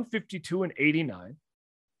record of 152 and 89.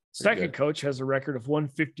 Second coach has a record of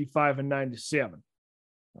 155 and 97.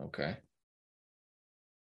 Okay.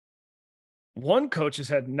 One coach has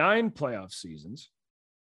had 9 playoff seasons.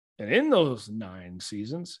 And in those 9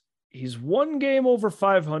 seasons, he's 1 game over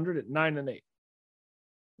 500 at 9-8.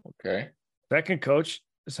 Okay. Second coach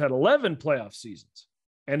has had 11 playoff seasons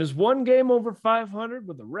and is 1 game over 500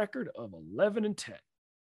 with a record of 11-10.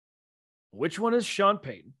 Which one is Sean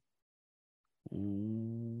Payton?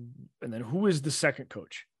 And then who is the second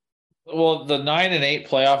coach? Well, the 9-8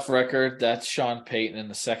 playoff record, that's Sean Payton, and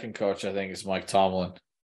the second coach, I think, is Mike Tomlin.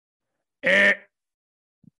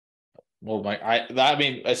 Well, I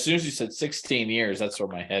mean, as soon as you said 16 years, that's where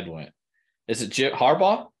my head went. Is it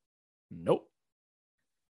Harbaugh? Nope.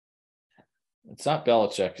 It's not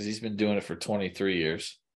Belichick because he's been doing it for 23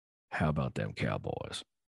 years. How about them Cowboys?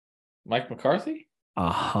 Mike McCarthy?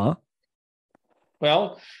 Uh-huh.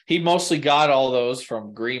 Well, he mostly got all those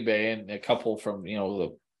from Green Bay and a couple from,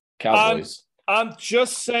 the Cowboys. I'm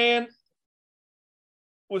just saying,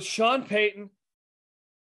 with Sean Payton,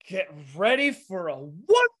 get ready for a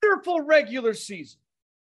wonderful regular season.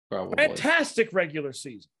 Probably. Fantastic regular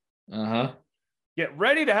season. Uh-huh. Get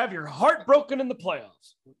ready to have your heart broken in the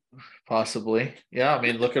playoffs. Possibly. Yeah, I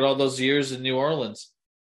mean, look at all those years in New Orleans.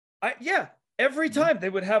 Every time they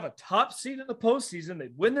would have a top seed in the postseason,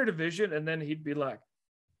 they'd win their division, and then he'd be like,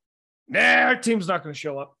 nah, our team's not going to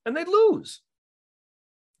show up. And they'd lose.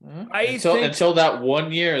 Until that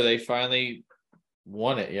one year, they finally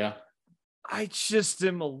won it, yeah. I just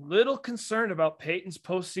am a little concerned about Peyton's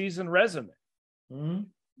postseason resume. Mm-hmm.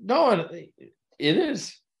 No, it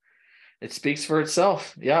is. It speaks for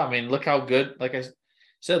itself. Yeah, I mean, look how good, like I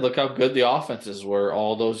said, look how good the offenses were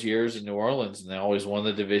all those years in New Orleans, and they always won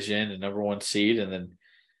the division and number 1 seed. And then,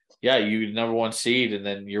 you number 1 seed, and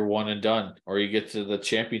then you're one and done, or you get to the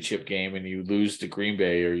championship game and you lose to Green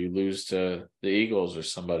Bay, or you lose to the Eagles or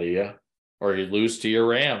somebody, or you lose to your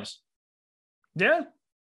Rams. Yeah,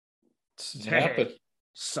 it happens.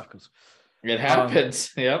 Suckers. It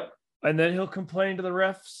happens. Yep. And then he'll complain to the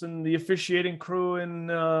refs and the officiating crew in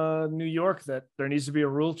New York that there needs to be a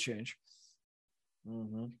rule change.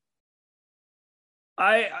 Mm-hmm.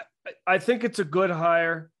 I think it's a good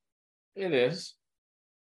hire. It is.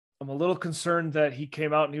 I'm a little concerned that he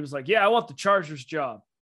came out and he was like, yeah, I want the Chargers job.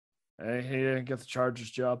 And he didn't get the Chargers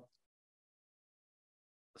job.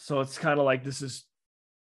 So it's kind of like this is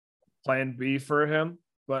plan B for him.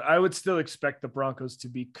 But I would still expect the Broncos to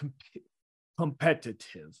be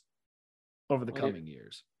competitive over the coming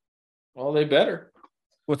years. Well, they better.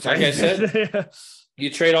 Like I said, you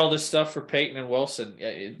trade all this stuff for Peyton and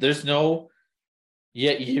Wilson. There's no,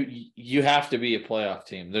 you have to be a playoff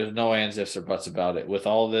team. There's no ands, ifs, or buts about it. With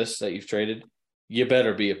all this that you've traded, you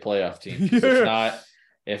better be a playoff team.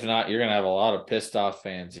 If not, you're gonna have a lot of pissed off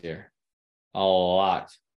fans here, a lot,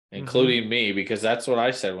 including me, because that's what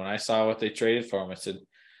I said when I saw what they traded for him. I said,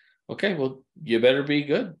 okay, well, you better be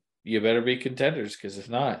good. You better be contenders, because if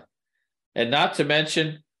not, and not to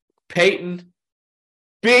mention Peyton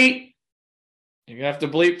beat. You're gonna have to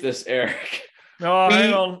bleep this, Eric. No,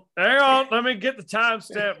 hang on. Let me get the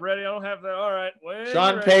timestamp ready. I don't have that. All right.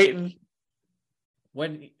 Sean Payton.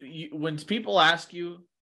 When people ask you,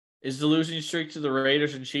 is the losing streak to the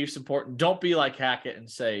Raiders and Chiefs important? Don't be like Hackett and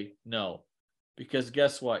say no, because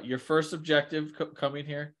guess what? Your first objective coming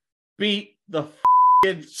here: beat the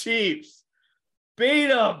Chiefs. Beat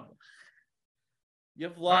them.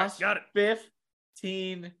 You've lost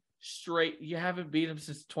 15 straight. You haven't beat them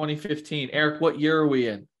since 2015. Eric, what year are we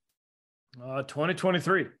in?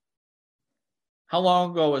 2023. How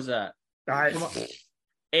long ago was that?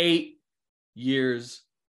 8 years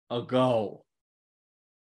ago.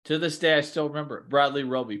 To this day, I still remember it. Bradley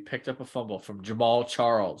Roby picked up a fumble from Jamal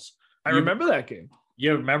Charles. I remember that game.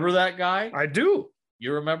 You remember that guy? I do.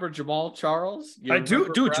 You remember Jamal Charles? I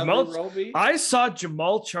do. Dude, Bradley Roby? I saw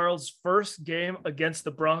Jamal Charles' first game against the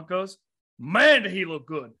Broncos. Man, did he look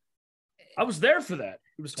good. I was there for that.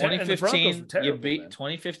 It was 2015. Terrible, you beat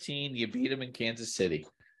 2015. You beat him in Kansas City.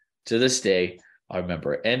 To this day, I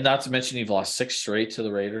remember it. And not to mention, you've lost 6 straight to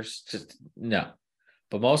the Raiders. Just no.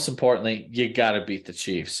 But most importantly, you got to beat the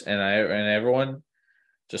Chiefs. And everyone,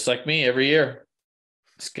 just like me, every year,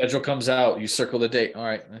 schedule comes out. You circle the date. All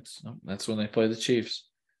right, that's when they play the Chiefs.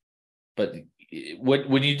 But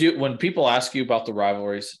when people ask you about the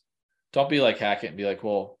rivalries, don't be like Hackett and be like,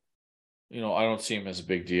 well, I don't see him as a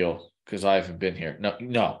big deal because I haven't been here.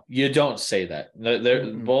 No, you don't say that.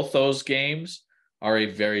 Both those games are a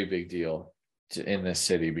very big deal in this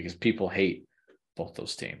city because people hate both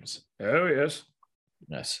those teams. Oh, yes.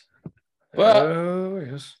 Yes. Well,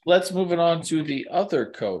 yes. Let's move it on to the other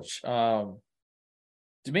coach.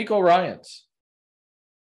 DeMeco Ryans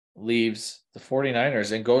leaves the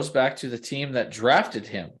 49ers and goes back to the team that drafted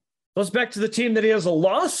him. Goes back to the team that he has a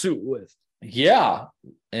lawsuit with. Yeah.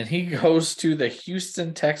 And he goes to the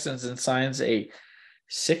Houston Texans and signs a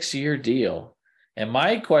 6-year deal. And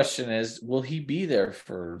my question is, will he be there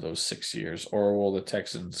for those 6 years, or will the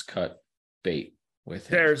Texans cut bait with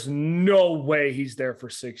him? There's no way he's there for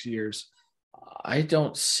 6 years. I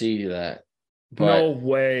don't see that. But no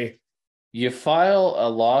way. You file a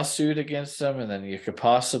lawsuit against them, and then you could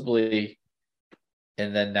possibly,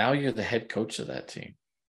 and then now you're the head coach of that team.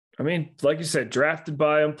 I mean, like you said, drafted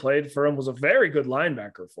by him, played for him, was a very good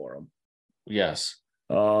linebacker for him. Yes.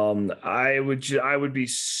 I would be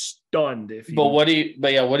stunned if. What do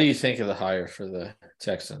you think of the hire for the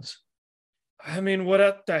Texans? I mean,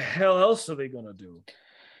 what the hell else are they gonna do?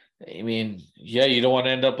 I mean, yeah, you don't want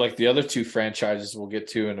to end up like the other 2 franchises we'll get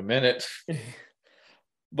to in a minute.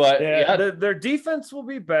 But their defense will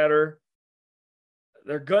be better.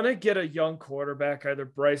 They're gonna get a young quarterback, either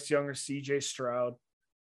Bryce Young or CJ Stroud.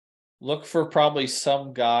 Look for probably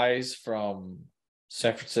some guys from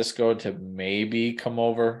San Francisco to maybe come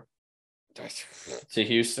over to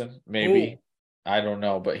Houston. Maybe. Ooh. I don't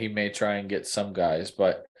know, but he may try and get some guys.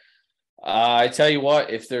 But I tell you what,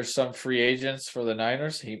 if there's some free agents for the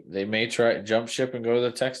Niners, they may try to jump ship and go to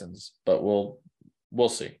the Texans. But we'll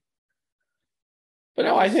see. But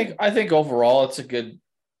no, I think overall it's a good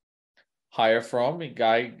hire for him. The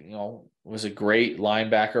guy, was a great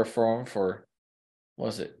linebacker for him for, what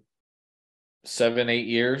was it, 7-8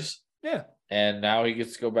 years? Yeah. And now he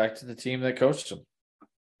gets to go back to the team that coached him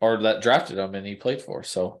or that drafted him and he played for.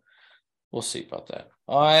 So we'll see about that.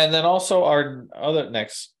 And then also our other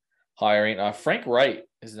next hiring, Frank Wright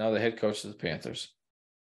is now the head coach of the Panthers.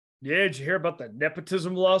 Yeah, did you hear about the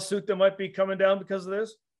nepotism lawsuit that might be coming down because of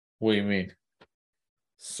this? What do you mean?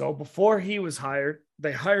 So before he was hired,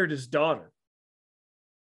 they hired his daughter.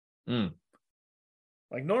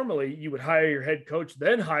 Like normally you would hire your head coach,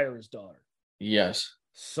 then hire his daughter. Yes.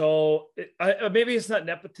 So maybe it's not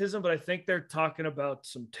nepotism, but I think they're talking about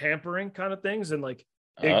some tampering kind of things and like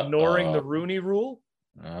ignoring the Rooney Rule.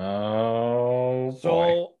 Oh, so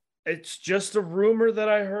boy. It's just a rumor that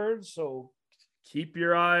I heard. So keep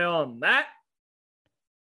your eye on that.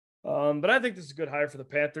 But I think this is a good hire for the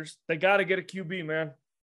Panthers. They got to get a QB, man.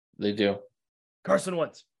 They do. Carson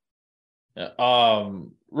Wentz.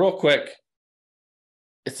 Real quick.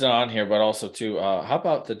 It's not on here, but also too, how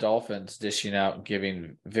about the Dolphins dishing out and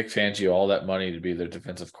giving Vic Fangio all that money to be their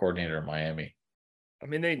defensive coordinator in Miami? I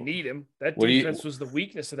mean, they need him. That defense was the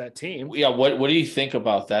weakness of that team. Yeah, what do you think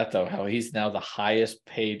about that, though? How he's now the highest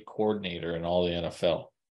paid coordinator in all the NFL.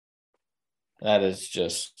 That is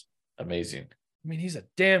just amazing. I mean, he's a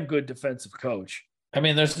damn good defensive coach. I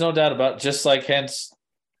mean, there's no doubt about it. Just like hence,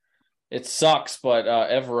 it sucks, but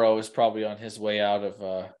Evero is probably on his way out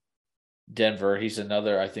of Denver. He's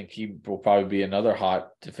I think he will probably be another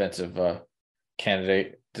hot defensive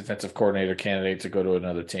coordinator candidate to go to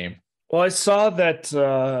another team. Well, I saw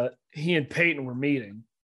that he and Peyton were meeting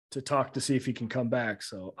to talk to see if he can come back.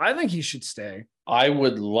 So I think he should stay. I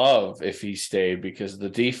would love if he stayed because the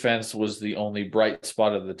defense was the only bright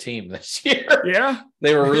spot of the team this year. Yeah.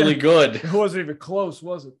 They were really good. It wasn't even close,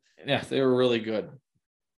 was it? Yeah, they were really good.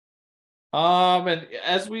 And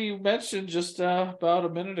as we mentioned just about a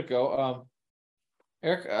minute ago,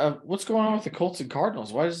 Eric, what's going on with the Colts and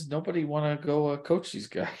Cardinals? Why does nobody want to go coach these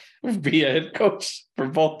guys? Be a head coach for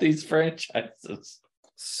both these franchises.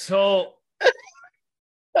 So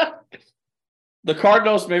the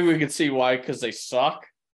Cardinals, maybe we can see why, because they suck.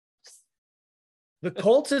 The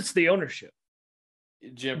Colts, it's the ownership.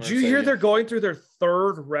 Jim. Did you hear they're going through their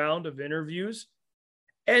third round of interviews?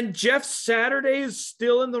 And Jeff Saturday is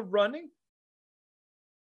still in the running?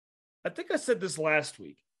 I think I said this last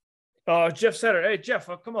week. Jeff Saturday. Hey, Jeff,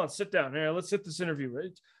 come on, sit down. Here, let's hit this interview.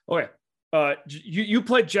 Right? Okay. You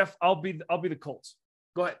play Jeff. I'll be the Colts.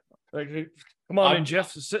 Go ahead. Come on in,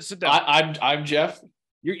 Jeff. Sit down. I'm Jeff.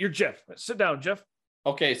 You're Jeff. Sit down, Jeff.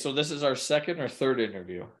 Okay, so this is our second or third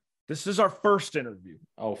interview. This is our first interview.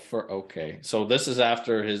 Okay. So this is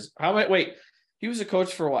after his wait. He was a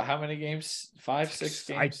coach for what? How many games? 5, 6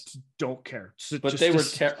 games? I don't care. But they were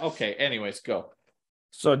okay. Anyways, go.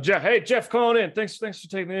 So Jeff, hey Jeff, come on in. Thanks for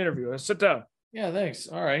taking the interview. Sit down. Yeah, thanks.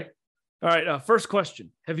 All right. First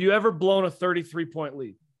question: have you ever blown a 33-point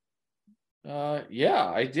lead?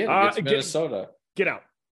 Yeah, I did against Minnesota. Get out.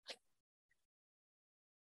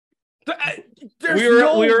 We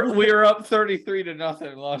were up 33-0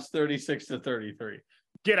 and lost 36-33.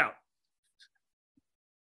 Get out.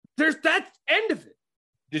 There's that end of it.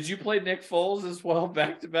 Did you play Nick Foles as well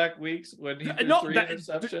back-to-back weeks when he threw 3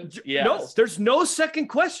 interceptions? Yes. No, there's no second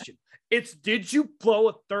question. It's did you blow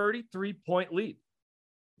a 33-point lead?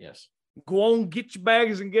 Yes. Go on, get your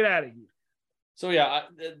bags and get out of here. So yeah,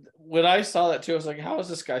 when I saw that too, I was like, "How is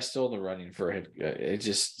this guy still in the running for him?"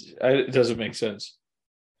 It doesn't make sense.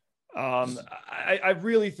 I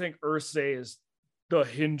really think Irsay is the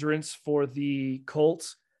hindrance for the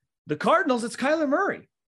Colts. The Cardinals, it's Kyler Murray.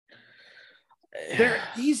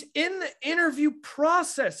 He's in the interview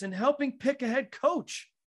process and helping pick a head coach.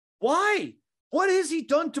 Why? What has he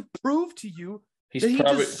done to prove to you that he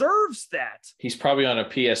deserves that? He's probably on a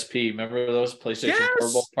PSP. Remember those PlayStation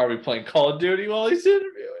Portable? Probably playing Call of Duty while he's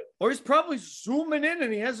interviewing. Or he's probably zooming in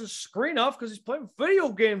and he has his screen off because he's playing video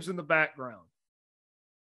games in the background.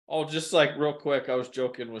 Oh, just like real quick, I was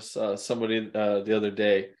joking with somebody the other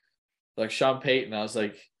day, like Sean Payton. I was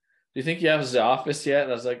like, "Do you think he has the office yet?"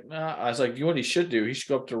 And I was like, "Nah." I was like, "You know what he should do? He should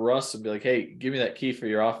go up to Russ and be like, hey, give me that key for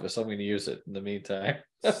your office. I'm going to use it in the meantime."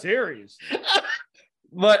 Serious.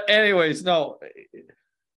 But anyways, no.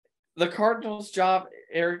 The Cardinals' job,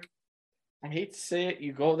 Eric, I hate to say it,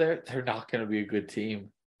 you go there, they're not going to be a good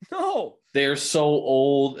team. No. They're so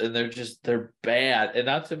old and they're bad. And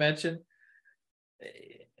not to mention,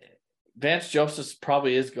 Vance Joseph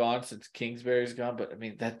probably is gone since Kingsbury's gone, but I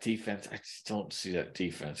mean, that defense, I just don't see that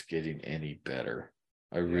defense getting any better.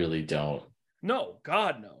 I really don't. No,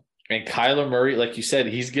 God, no. And Kyler Murray, like you said,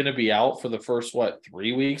 he's going to be out for the first,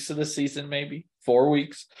 3 weeks of the season, maybe 4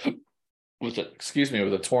 weeks with a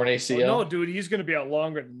torn ACL. Oh, no, dude, he's going to be out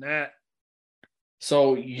longer than that.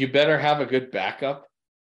 So you better have a good backup.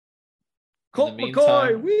 Colt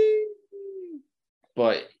McCoy, wee.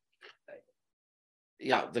 But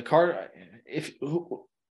yeah, the card. If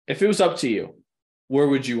it was up to you, where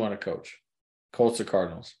would you want to coach? Colts or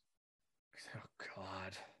Cardinals? Oh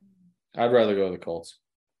God, I'd rather go to the Colts.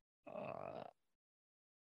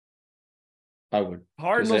 I would.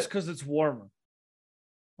 Cardinals because it's warmer.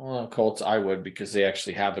 Well, Colts, I would because they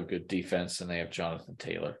actually have a good defense and they have Jonathan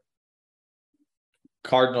Taylor.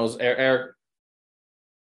 Cardinals, Eric.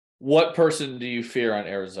 What person do you fear on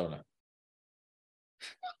Arizona?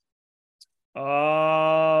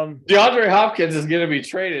 DeAndre Hopkins is going to be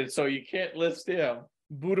traded, so you can't list him.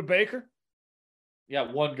 Budda Baker?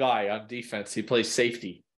 Yeah, one guy on defense. He plays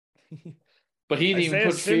safety. But he didn't even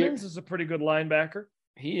put Simmons is a pretty good linebacker.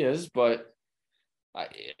 He is, but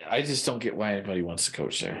I just don't get why anybody wants to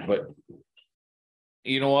coach there. But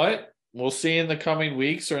you know what? We'll see in the coming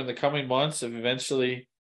weeks or in the coming months if eventually,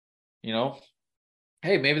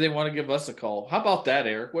 hey, maybe they want to give us a call. How about that,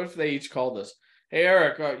 Eric? What if they each called us? Hey,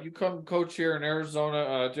 Eric, you come coach here in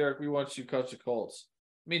Arizona. Derek, we want you to coach the Colts.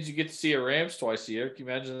 It means you get to see a Rams twice a year. Can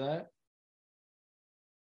you imagine that?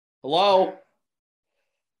 Hello?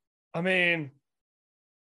 I mean,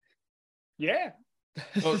 yeah.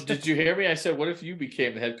 Oh, did you hear me? I said, what if you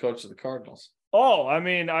became the head coach of the Cardinals? Oh, I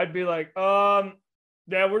mean, I'd be like,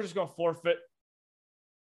 yeah, we're just going to forfeit.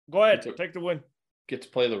 Go ahead. Take the win. Get to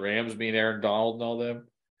play the Rams, me and Aaron Donald and all them.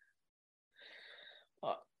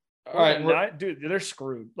 All right, dude, they're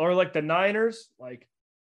screwed. Or like the Niners, like,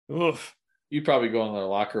 oof. You'd probably go in their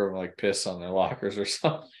locker room and like piss on their lockers or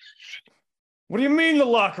something. What do you mean the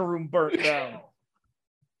locker room burnt down?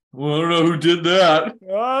 Well, I don't know who did that. I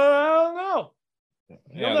don't know.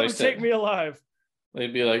 You'll never take me alive.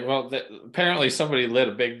 They'd be like, well, apparently somebody lit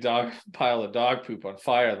a big pile of dog poop on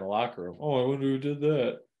fire in the locker room. Oh, I wonder who did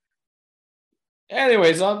that.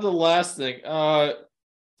 Anyways, on to the last thing.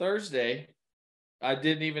 Thursday, I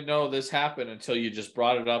didn't even know this happened until you just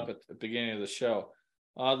brought it up at the beginning of the show.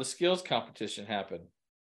 The skills competition happened.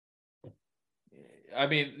 I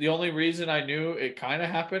mean, the only reason I knew it kind of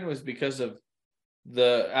happened was because of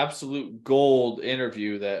the absolute gold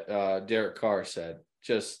interview that Derek Carr said.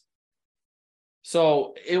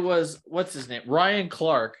 So it was, what's his name? Ryan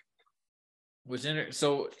Clark was in it.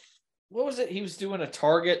 So what was it? He was doing a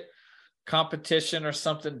target competition or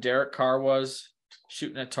something. Derek Carr was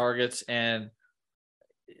shooting at targets, and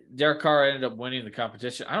Derek Carr ended up winning the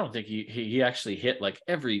competition. I don't think he actually hit like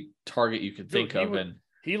every target you could think of. And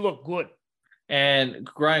he looked good. And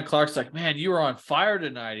Ryan Clark's like, man, you were on fire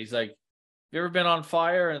tonight. He's like, you ever been on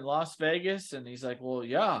fire in Las Vegas? And he's like, well,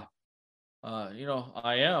 yeah,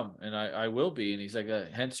 I am, and I will be. And he's like,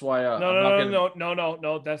 hence why.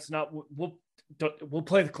 No. That's not. We'll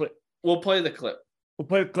play the clip. We'll play the clip.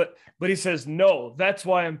 But he says, no, that's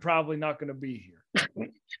why I'm probably not going to be here.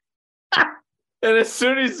 And as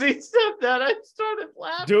soon as he said that, I started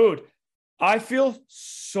laughing. Dude, I feel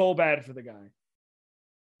so bad for the guy.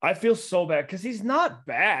 I feel so bad because he's not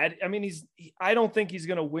bad. I mean, I don't think he's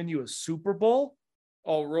going to win you a Super Bowl.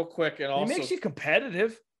 Oh, real quick. And also, he makes you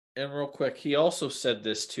competitive. And real quick, he also said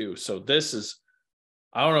this too. So this is,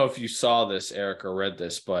 I don't know if you saw this, Eric, or read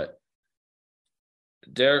this, but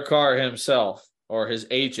Derek Carr himself, or his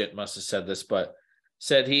agent must have said this, but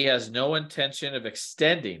said he has no intention of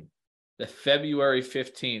extending the February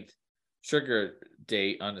 15th trigger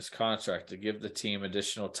date on his contract to give the team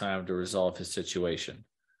additional time to resolve his situation.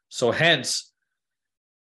 So hence,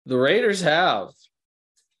 the Raiders have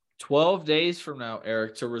 12 days from now,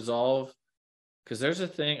 Eric, to resolve, because there's a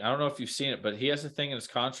thing, I don't know if you've seen it, but he has a thing in his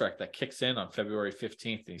contract that kicks in on February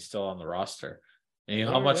 15th, and he's still on the roster. And you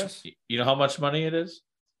know how much money it is?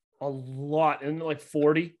 A lot. Isn't it like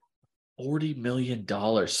 $40 million.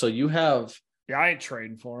 So you have, I ain't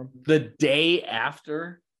trading for him. The day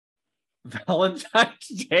after Valentine's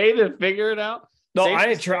Day to figure it out. No,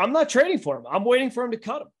 I'm not trading for him. I'm waiting for him to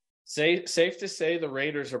cut him. Safe to say the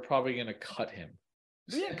Raiders are probably going to cut him.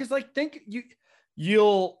 Yeah, because think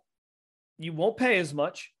you won't pay as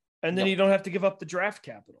much, and then you don't have to give up the draft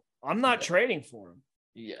capital. I'm not trading for him.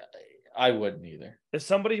 Yeah, I wouldn't either. If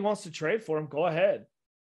somebody wants to trade for him, go ahead.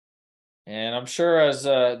 And I'm sure as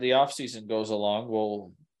the offseason goes along,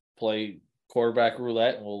 we'll play quarterback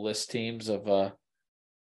roulette, and we'll list teams of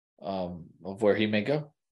where he may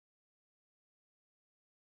go.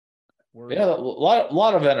 Yeah, a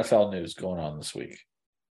lot of NFL news going on this week.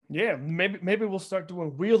 Yeah, maybe we'll start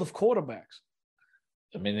doing Wheel of Quarterbacks.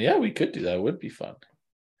 I mean, yeah, we could do that. It would be fun.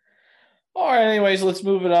 All right, anyways, let's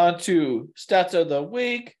move it on to Stats of the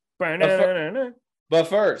Week. But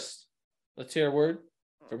first, let's hear a word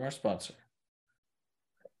from our sponsor.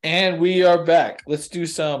 And we are back. Let's do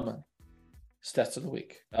some Stats of the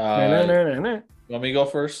Week. You want me to go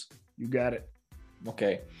first? You got it.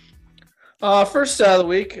 Okay. First stat of the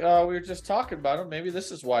week, we were just talking about him. Maybe this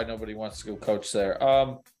is why nobody wants to go coach there.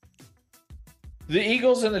 The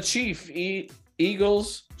Eagles and the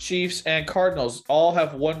Eagles, Chiefs, and Cardinals all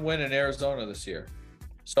have one win in Arizona this year.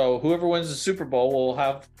 So whoever wins the Super Bowl will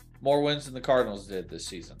have more wins than the Cardinals did this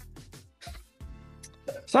season.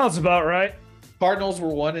 Sounds about right. Cardinals were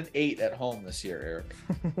 1-8 at home this year, Eric.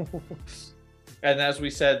 And as we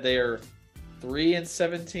said, they are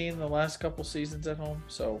 3-17 the last couple seasons at home.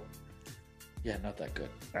 So, yeah, not that good.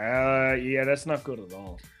 Yeah, that's not good at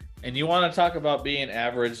all. And you want to talk about being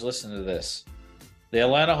average? Listen to this. The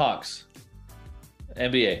Atlanta Hawks,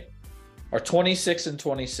 NBA, are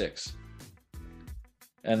 26-26.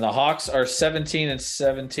 And the Hawks are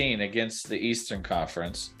 17-17 against the Eastern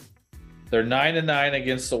Conference. They're 9-9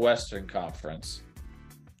 against the Western Conference.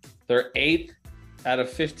 They're 8th out of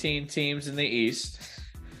 15 teams in the East.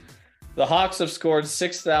 The Hawks have scored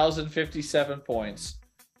 6,057 points,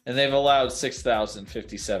 and they've allowed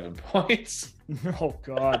 6,057 points. Oh,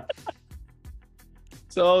 God.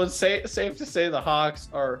 So it's safe to say the Hawks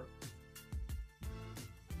are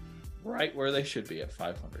right where they should be at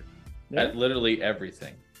 500. Yeah. At literally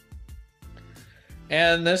everything.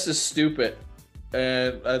 And this is stupid.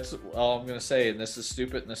 And that's all I'm going to say. And this is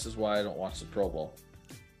stupid, and this is why I don't watch the Pro Bowl.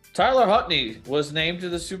 Tyler Huntley was named to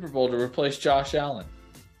the Super Bowl to replace Josh Allen.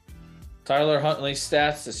 Tyler Huntley's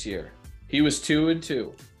stats this year. He was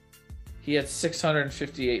 2-2. He had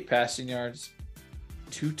 658 passing yards,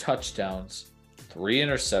 2 touchdowns, 3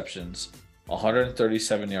 interceptions,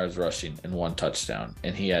 137 yards rushing, and 1 touchdown.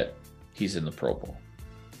 And he's in the Pro Bowl.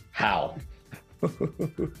 How?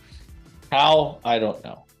 How? I don't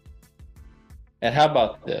know. And how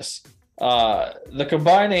about this? The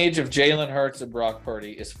combined age of Jalen Hurts and Brock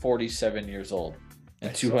Purdy is 47 years old.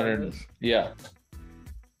 And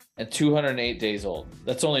 208 days old.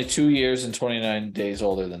 That's only 2 years and 29 days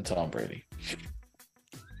older than Tom Brady.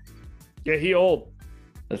 Yeah, he old.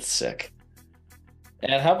 That's sick.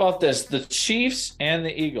 And how about this? The Chiefs and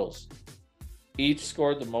the Eagles each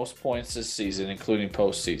scored the most points this season, including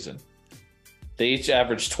postseason. They each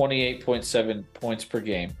averaged 28.7 points per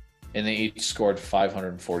game, and they each scored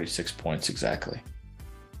 546 points exactly.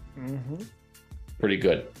 Mm-hmm. Pretty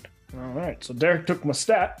good. All right, so Derek took my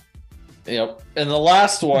stat. Yep. And the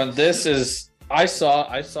last one, this is I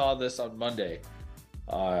saw this on Monday.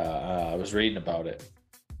 I was reading about it.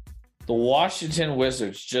 The Washington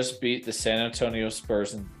Wizards just beat the San Antonio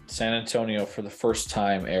Spurs in San Antonio for the first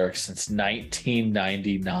time, Eric, since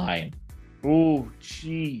 1999. Oh,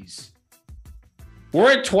 jeez.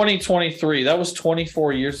 We're in 2023. That was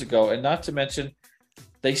 24 years ago. And not to mention,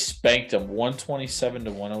 they spanked them 127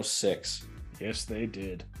 to 106. Yes, they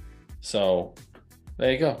did. So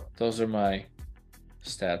there you go. Those are my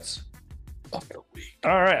stats of the week.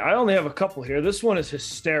 All right. I only have a couple here. This one is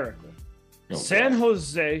hysterical. Oh, San God.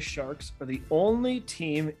 Jose Sharks are the only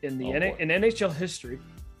team in the in NHL history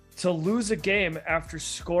to lose a game after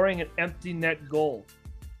scoring an empty net goal.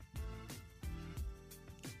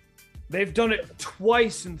 They've done it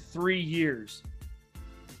twice in 3 years.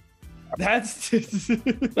 That's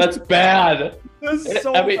That's bad. That's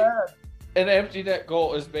so I mean, bad. An empty net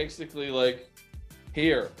goal is basically like,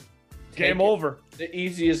 here. Game over. The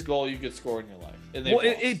easiest goal you could score in your life. And Well,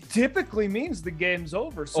 it typically means the game's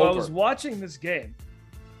over. So I was watching this game,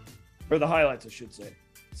 or the highlights, I should say.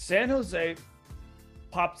 San Jose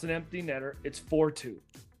pops an empty netter. It's 4-2.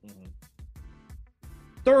 Mhm.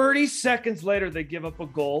 30 seconds later, they give up a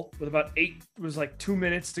goal with about 2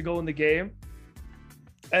 minutes to go in the game.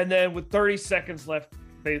 And then with 30 seconds left,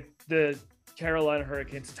 the Carolina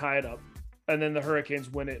Hurricanes tie it up. And then the Hurricanes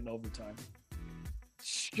win it in overtime.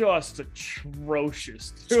 Just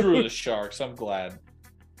atrocious. Screw the Sharks. I'm glad.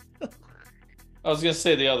 I was gonna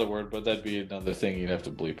say the other word, but that'd be another thing you'd have to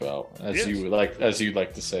bleep out, as you'd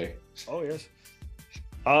like to say. Oh yes.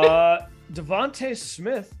 Devontae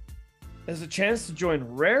Smith has a chance to join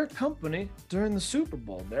rare company during the Super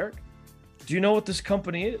Bowl. Derek, do you know what this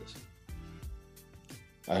company is?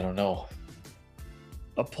 I don't know.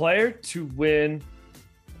 A player to win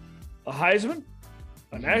a Heisman,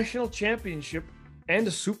 a national championship, and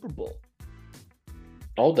a Super Bowl.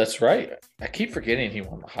 Oh, that's right. I keep forgetting he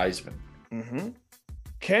won the Heisman. Mm-hmm.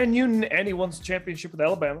 And he won the championship with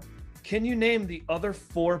Alabama. Can you name the other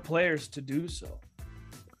 4 players to do so?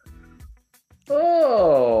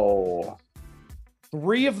 Oh.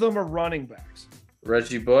 3 of them are running backs.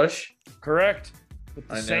 Reggie Bush. Correct. With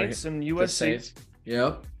the Saints and USC. The Saints.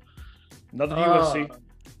 Yep. Another USC.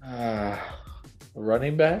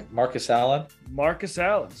 Running back, Marcus Allen.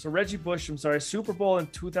 So Reggie Bush, Super Bowl in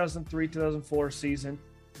 2003-2004 season.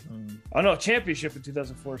 Oh no, championship in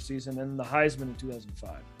 2004 season, and the Heisman in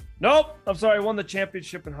 2005. Nope, I'm sorry, won the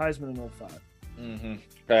championship and Heisman in 05. Mm-hmm.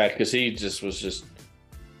 Right, because he was just.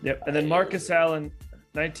 Yep, and then Marcus Allen,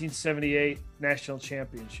 1978 national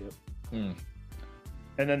championship. And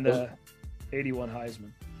then the 81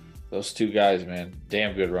 Heisman. Those 2 guys, man,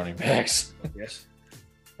 damn good running backs. Yes.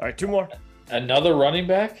 All right, 2 more. Another running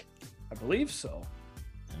back? I believe so.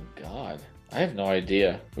 Oh, God. I have no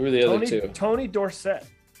idea. Who are the other 2? Tony Dorsett.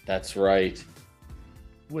 That's right.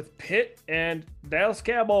 With Pitt and Dallas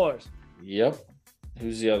Cowboys. Yep.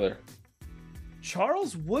 Who's the other?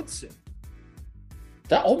 Charles Woodson.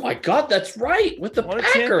 Oh, my God, that's right. With the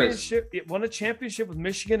Packers. Won a championship with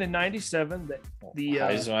Michigan in 97. The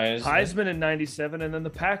Heisman in 97. And then the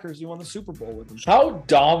Packers, he won the Super Bowl with them. How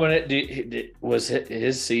dominant was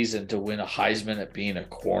his season to win a Heisman at being a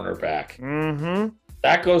cornerback? Mm-hmm.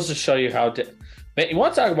 That goes to show you how... Man, you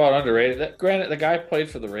want to talk about underrated? Granted, the guy played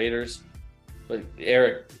for the Raiders. But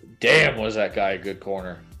Eric, damn, was that guy a good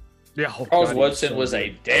corner. Yeah, Charles Woodson was a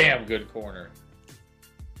damn good corner.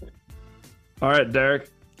 All right, Derek.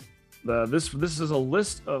 This is a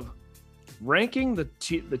list of ranking the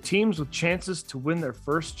teams with chances to win their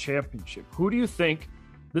first championship. Who do you think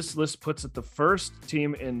this list puts at the first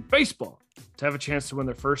team in baseball to have a chance to win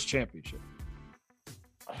their first championship?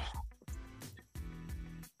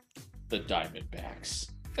 The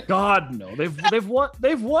Diamondbacks. God, no. They've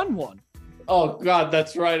won one. Oh, God,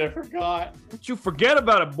 that's right. I forgot. Don't you forget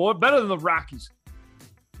about it, boy. Better than the Rockies.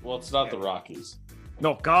 Well, it's not the Rockies.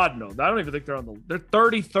 No, God, no. I don't even think they're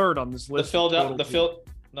 33rd on this list.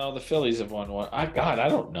 The Phillies have won one. I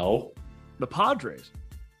don't know. The Padres.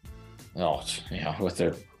 Oh, yeah, with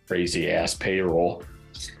their crazy ass payroll.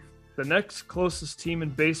 The next closest team in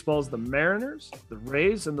baseball is the Mariners, the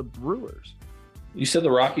Rays, and the Brewers. You said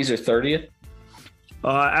the Rockies are 30th?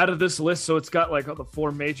 Out of this list, so it's got like the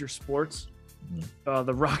 4 major sports.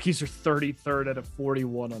 The Rockies are 33rd out of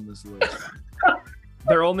 41 on this list.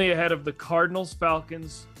 They're only ahead of the Cardinals,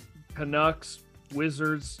 Falcons, Canucks,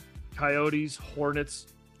 Wizards, Coyotes, Hornets,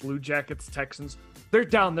 Blue Jackets, Texans. They're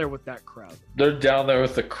down there with that crowd. They're down there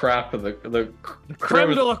with the crap of the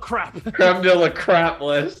creme de la crap. Creme de la crap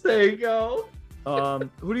list. There you go.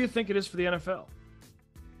 Who do you think it is for the NFL?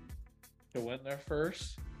 To win there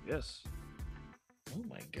first? Yes. Oh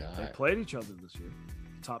my God. They played each other this year.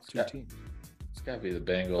 Top two teams. It's got to be the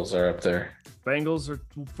Bengals are up there. Bengals are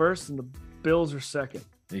first and the Bills are second.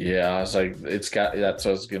 Yeah, I was like, that's what I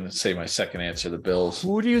was going to say. My second answer, the Bills.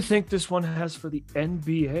 Who do you think this one has for the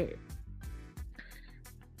NBA?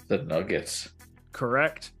 The Nuggets.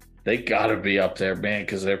 Correct. They got to be up there, man,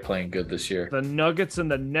 because they're playing good this year. The Nuggets and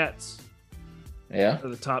the Nets. Yeah. Are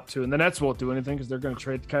the top two. And the Nets won't do anything because they're going to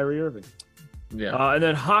trade Kyrie Irving. Yeah. And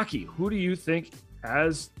then hockey. Who do you think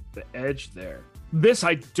has the edge there? This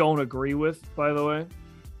I don't agree with, by the way.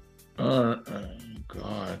 Oh,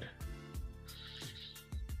 God.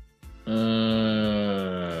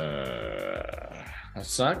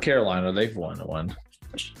 It's not Carolina. They've won one.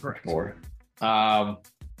 Correct. Before.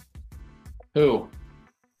 Who?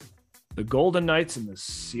 The Golden Knights and the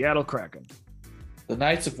Seattle Kraken. The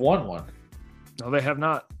Knights have won one. No, they have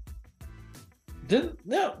not.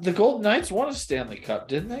 The Golden Knights won a Stanley Cup,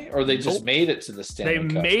 didn't they? Or they just made it to the Stanley Cup?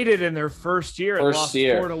 They made it in their first year and lost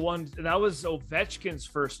year. 4-1. That was Ovechkin's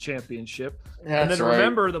first championship. That's and then right.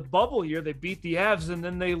 remember the bubble year, they beat the Avs and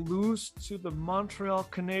then they lose to the Montreal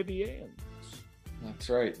Canadiens. That's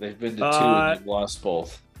right. They've been to two and they've lost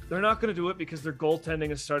both. They're not going to do it because their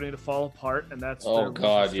goaltending is starting to fall apart, and that's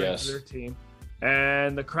their team.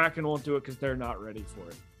 And the Kraken won't do it because they're not ready for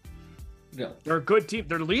it. No. They're a good team.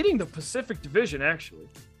 They're leading the Pacific Division, actually.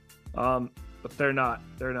 But they're not.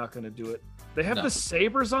 They're not going to do it. They have the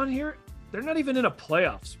Sabres on here. They're not even in a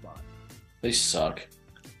playoff spot. They suck.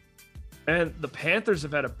 And the Panthers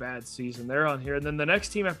have had a bad season. They're on here. And then the next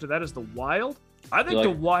team after that is the Wild. I think the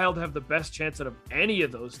Wild have the best chance out of any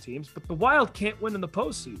of those teams, but the Wild can't win in the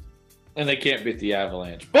postseason. And they can't beat the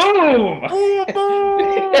Avalanche. Boom!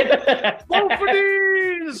 Boom! Boom for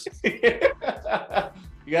these!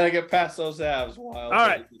 You got to get past those Avs, Wild. All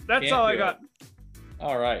right. That's all I got.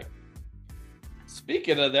 All right.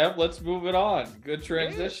 Speaking of them, let's move it on. Good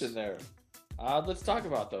transition there. Let's talk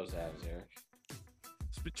about those Avs, Eric.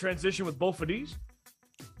 Transition with both of these?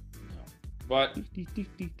 No. But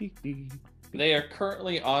they are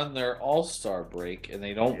currently on their All-Star break, and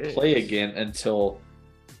they don't play again until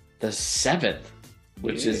the 7th,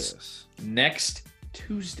 which is next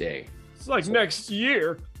Tuesday. It's like next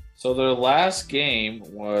year. So their last game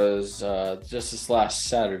was just this last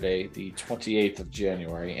Saturday, the 28th of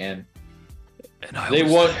January, and they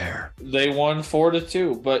won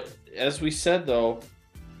 4-2. But as we said, though,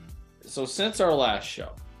 so since our last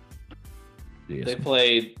show, they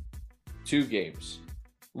played 2 games.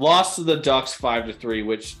 Lost to the Ducks 5-3,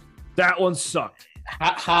 which that one sucked.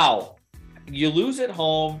 How? You lose at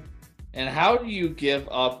home, and how do you give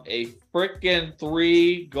up a freaking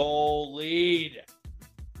 3-goal lead?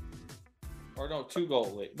 Or no,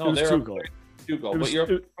 2-goal lead. No, they're 2-goal. 2-goal. But you're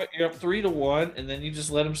up 3-1, and then you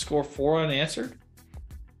just let them score 4 unanswered?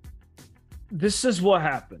 This is what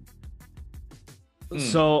happened.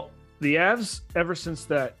 So the Avs, ever since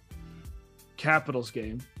that Capitals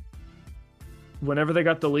game, whenever they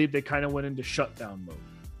got the lead, they kind of went into shutdown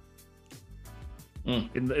mode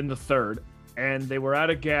in the third, and they were out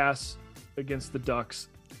of gas against the Ducks.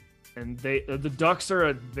 And the Ducks are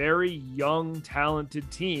a very young, talented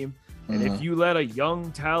team, and if you let a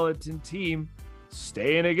young, talented team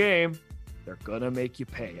stay in a game, they're gonna make you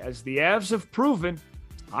pay, as the Avs have proven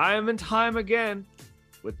time and time again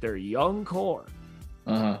with their young core.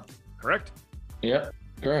 Correct? Yeah,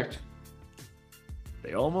 correct.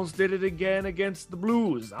 They almost did it again against the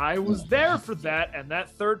Blues. I was there for that, and that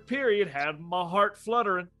third period had my heart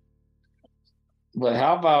fluttering. But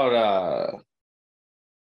how about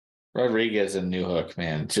Rodriguez and Newhook,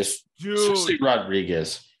 man? Especially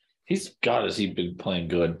Rodriguez. He's been playing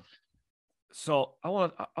good. So I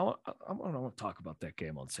want to talk about that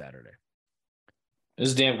game on Saturday. It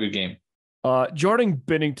was a damn good game. Jordan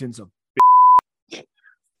Binnington's a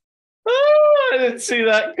I didn't see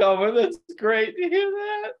that coming. That's great to hear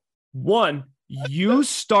that. One, you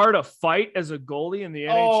start a fight as a goalie in the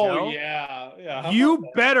NHL. Oh, yeah. You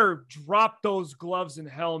better drop those gloves and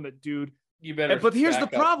helmet, dude. You better. But here's the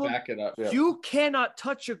problem. Back it up. Yeah. You cannot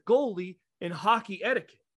touch a goalie in hockey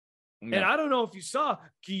etiquette. No. And I don't know if you saw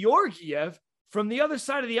Georgiev from the other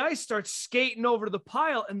side of the ice starts skating over to the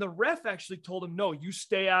pile, and the ref actually told him, no, you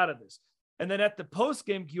stay out of this. And then at the post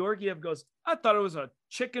game, Georgiev goes, I thought it was a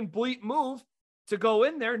chicken bleat move to go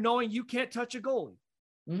in there knowing you can't touch a goalie.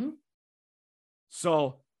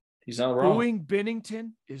 So he's not wrong. Booing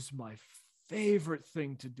Binnington is my favorite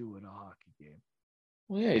thing to do in a hockey game.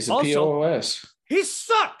 Well, yeah, he's a Also, POS. He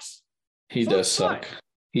sucks. He does suck.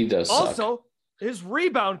 He does suck. Also, his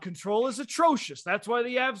rebound control is atrocious. That's why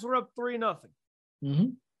the Avs were up 3-0. Mm-hmm.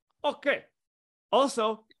 Okay.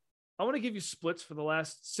 Also, I want to give you splits for the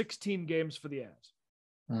last 16 games for the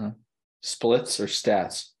Avs. Splits or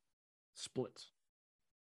stats? Splits.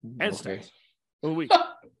 And okay. stats. Oh, wait.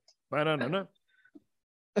 No.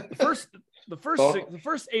 The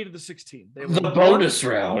first 8 of the 16. They were the bonus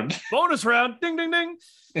round. Bonus round. Ding, ding, ding.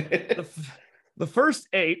 The first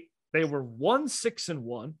 8, they were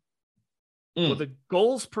 1-6-1 with a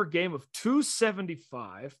goals per game of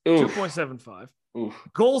 275, 2.75.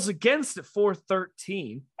 Goals against at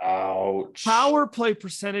 413. Ouch. Power play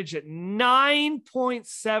percentage at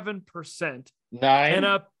 9.7%.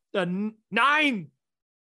 9?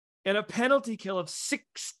 And a penalty kill of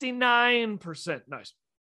 69%. Nice.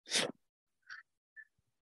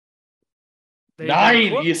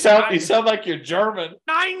 9. You sound like you're German.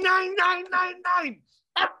 9.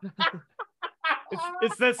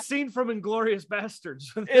 It's that scene from Inglourious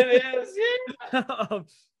Bastards. It is. Yeah.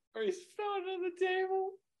 Or he's found on the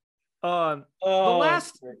table. The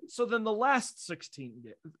last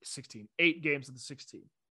 8 games of the 16.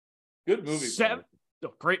 Good movie.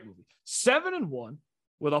 Great movie. 7-1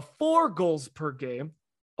 with a 4 goals per game,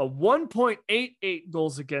 a 1.88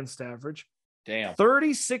 goals against average. Damn.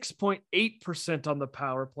 36.8% on the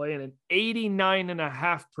power play and an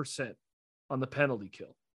 89.5% on the penalty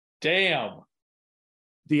kill. Damn.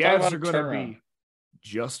 The Avs are going to be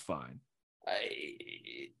just fine.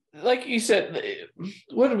 Like you said,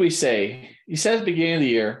 what did we say? You said at the beginning of the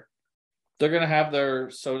year, they're going to have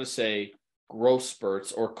their, so to say, growth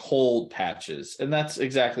spurts or cold patches. And that's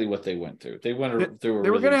exactly what they went through. They went through.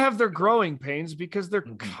 They were going to have their growing pains because they're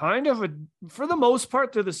kind of for the most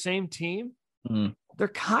part, they're the same team. Mm-hmm. They're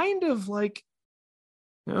kind of like,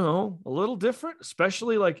 a little different,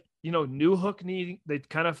 especially like, Newhook they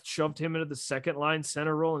kind of shoved him into the second line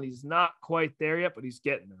center role and he's not quite there yet, but he's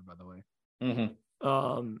getting there, by the way. Mm-hmm.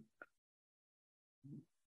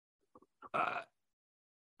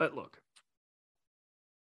 But look,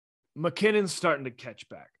 McKinnon's starting to catch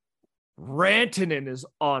back. Rantanen is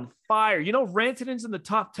on fire. Rantanen's in the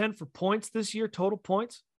top 10 for points this year, total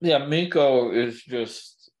points. Yeah, Minko is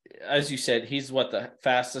just, as you said, he's the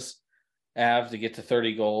fastest Av to get to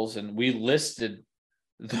 30 goals. And we listed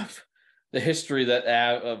the history that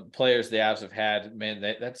of players the Avs have had. Man,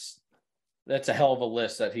 that's a hell of a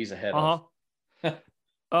list that he's ahead of.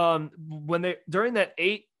 When during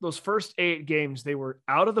those first 8 games, they were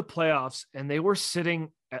out of the playoffs and they were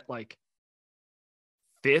sitting at like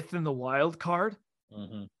 5th in the wild card.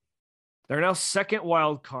 Mm-hmm. They're now 2nd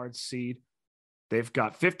wild card seed. They've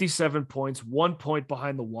got 57 points, 1 point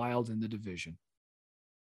behind the Wild in the division.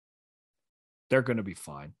 They're going to be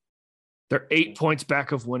fine. They're 8 points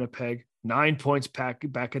back of Winnipeg, 9 points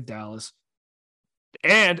back of Dallas.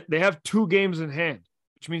 And they have 2 games in hand,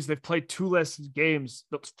 which means they've played 2 less games.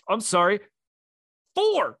 I'm sorry,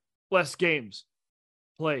 4 less games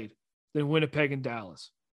played than Winnipeg and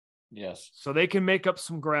Dallas. Yes. So they can make up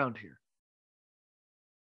some ground here.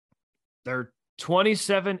 They're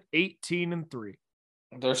 27-18-3.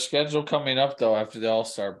 Their schedule coming up, though, after the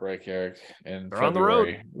All-Star break, Eric. And they're on the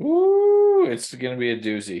road. Woo! It's going to be a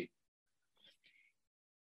doozy.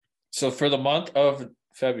 So for the month of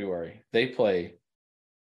February, they play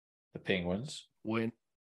the Penguins. Win.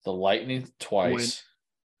 The Lightning twice.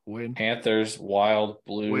 Win. Panthers, Wild,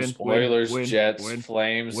 Blues, Oilers, Jets,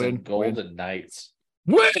 Flames, and Golden Knights.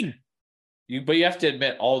 Win! But you have to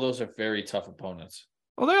admit, all those are very tough opponents.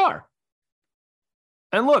 Well, they are.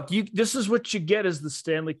 And look, this is what you get as the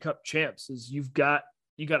Stanley Cup champs, is you got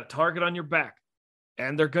a target on your back.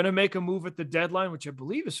 And they're going to make a move at the deadline, which I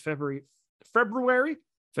believe is February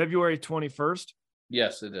 21st.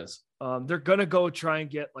 Yes, it is. They're going to go try and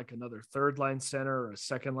get like another 3rd line center or a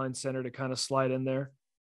 2nd line center to kind of slide in there.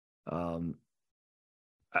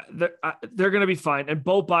 They're going to be fine. And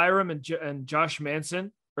Bo Byram and Josh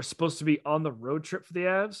Manson are supposed to be on the road trip for the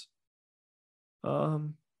Avs.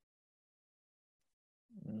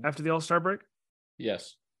 After the All-Star break?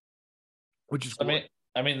 Yes. Which is cool.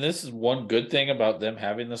 I mean, this is one good thing about them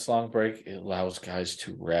having this long break. It allows guys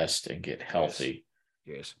to rest and get healthy.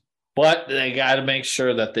 Yes. But they got to make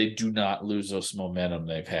sure that they do not lose those momentum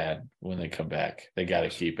they've had when they come back. They got to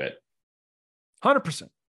keep it. 100%.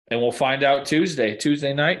 And we'll find out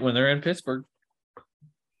Tuesday night when they're in Pittsburgh.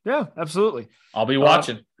 Yeah, absolutely. I'll be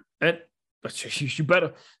watching. And you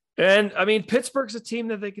better. And I mean, Pittsburgh's a team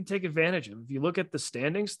that they can take advantage of. If you look at the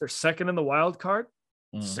standings, they're 2nd in the wild card,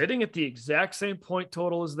 sitting at the exact same point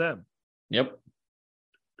total as them. Yep.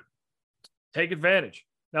 Take advantage.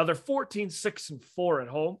 Now they're 14-6-4 at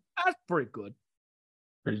home. That's pretty good.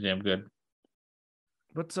 Pretty damn good.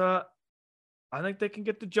 But I think they can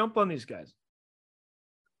get the jump on these guys.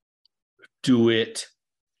 Do it.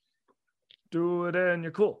 Do it and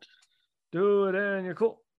you're cool. Do it and you're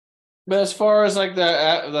cool. But as far as like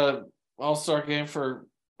the All-Star game for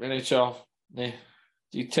NHL, do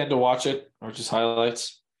you tend to watch it or just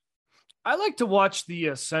highlights? I like to watch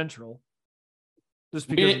the Central just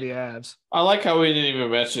because of the Avs. I like how we didn't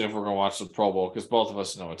even mention if we're going to watch the Pro Bowl because both of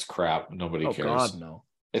us know it's crap. Nobody cares. Oh, God, no.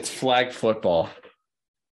 It's flag football.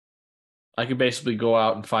 I could basically go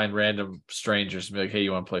out and find random strangers and be like, hey,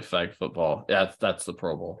 you want to play flag football? Yeah, that's the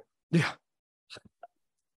Pro Bowl. Yeah.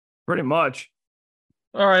 Pretty much.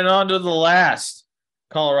 All right, on to the last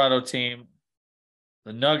Colorado team,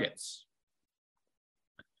 the Nuggets.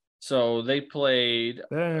 So they played.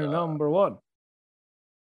 They're number one.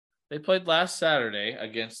 They played last Saturday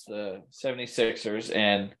against the 76ers,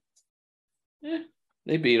 and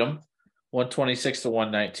they beat them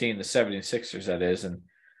 126-119, the 76ers, that is. And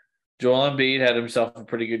Joel Embiid had himself a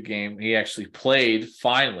pretty good game. He actually played,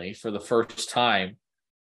 finally, for the first time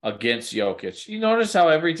against Jokic. You notice how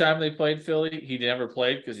every time they played Philly, he never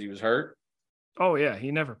played because he was hurt? Oh, yeah.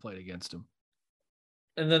 He never played against him.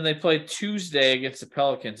 And then they played Tuesday against the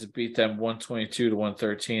Pelicans and beat them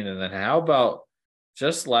 122-113. And then how about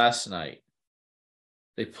just last night,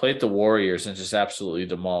 they played the Warriors and just absolutely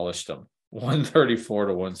demolished them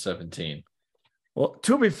 134-117. Well,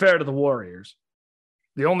 to be fair to the Warriors,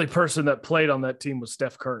 the only person that played on that team was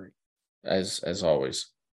Steph Curry. As always.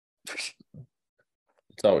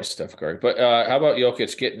 It's always Steph Curry. But how about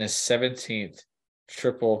Jokic getting his 17th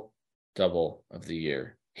triple-double of the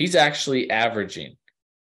year? He's actually averaging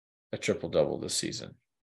a triple-double this season.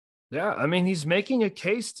 Yeah, I mean, he's making a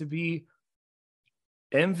case to be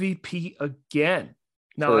MVP again.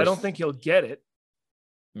 Now, I don't think he'll get it.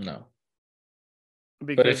 No.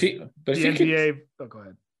 Because but if he NBA... go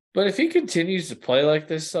ahead. But if he continues to play like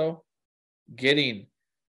this, though, getting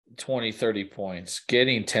 20, 30 points,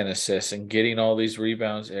 getting 10 assists, and getting all these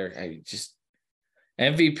rebounds, Eric,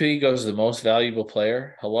 MVP goes to the most valuable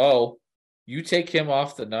player. Hello? You take him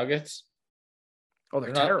off the Nuggets? Oh,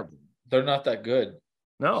 they're terrible. They're not that good.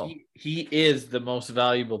 No. He is the most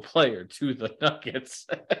valuable player to the Nuggets.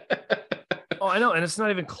 Oh, I know, and it's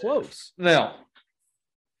not even close. No.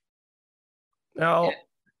 Now,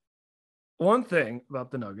 one thing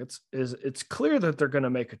about the Nuggets is it's clear that they're going to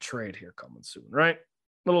make a trade here coming soon, right?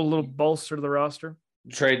 Little bolster to the roster.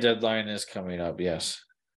 Trade deadline is coming up, yes.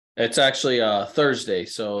 It's actually Thursday,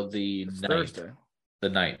 so the 9th. Thursday. The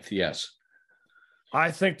 9th, yes.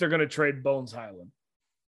 I think they're going to trade Bones Highland.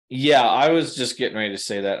 Yeah, I was just getting ready to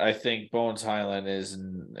say that. I think Bones Highland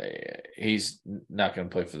he's not going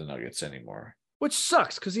to play for the Nuggets anymore. Which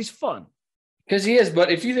sucks because he's fun. Because he is,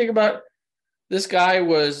 but if you think about it, this guy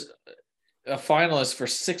was a finalist for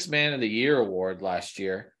Sixth Man of the Year award last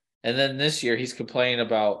year. And then this year he's complaining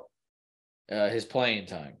about his playing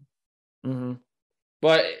time. Mm-hmm.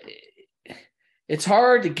 But it's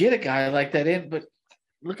hard to get a guy like that in, but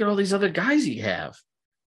look at all these other guys he have.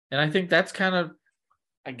 And I think that's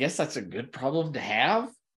I guess that's a good problem to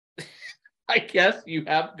have. I guess you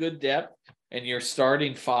have good depth and your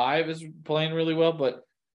starting five is playing really well. But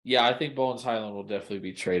yeah, I think Bones Highland will definitely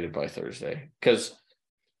be traded by Thursday. Because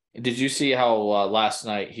did you see how last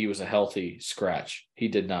night he was a healthy scratch? He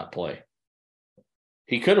did not play.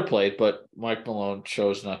 He could have played, but Mike Malone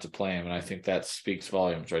chose not to play him. And I think that speaks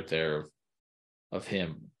volumes right there of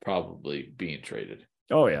him probably being traded.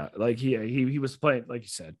 Oh, yeah. Like he was playing, like you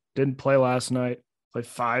said, didn't play last night, played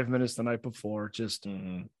 5 minutes the night before. Just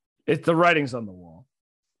the writing's on the wall.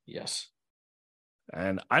 Yes.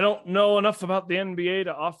 And I don't know enough about the NBA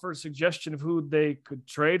to offer a suggestion of who they could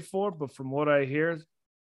trade for, but from what I hear,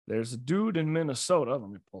 there's a dude in Minnesota. Let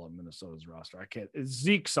me pull up Minnesota's roster. I can't. It's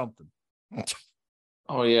Zeke something.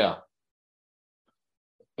 Oh, yeah.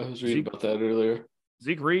 I was reading about that earlier.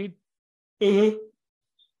 Zeke Reed? Mm-hmm. Is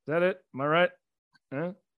that it? Am I right?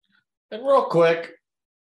 Yeah. And real quick,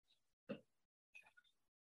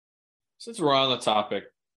 since we're on the topic,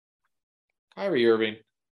 Kyrie Irving.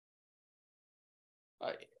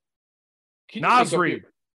 Can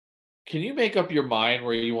you make up your mind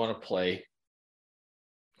where you want to play?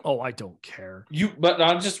 Oh, I don't care. But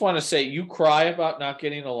I just want to say, you cry about not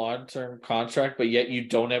getting a long-term contract, but yet you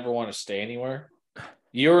don't ever want to stay anywhere.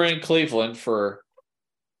 You were in Cleveland for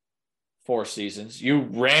 4 seasons. You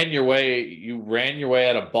ran your way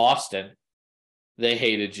out of Boston. They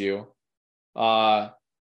hated you. And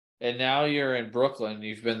now you're in Brooklyn.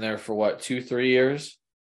 You've been there for what, 2-3 years?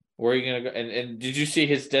 Where are you going to go? And did you see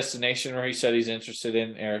his destination where he said he's interested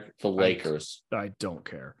in, Eric? The Lakers. I don't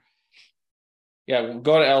care. Yeah,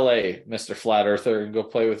 go to LA, Mr. Flat Earther, and go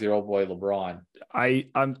play with your old boy LeBron.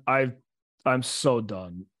 I'm so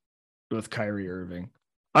done with Kyrie Irving.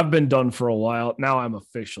 I've been done for a while. Now I'm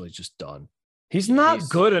officially just done. He's not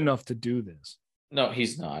good enough to do this. No,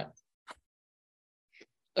 he's not.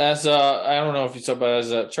 As I don't know if you saw, but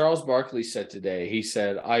as Charles Barkley said today, he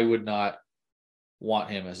said, I would not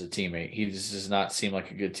want him as a teammate. He just does not seem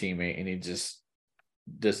like a good teammate, and he just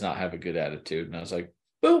does not have a good attitude. And I was like,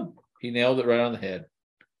 boom, he nailed it right on the head.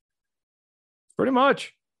 Pretty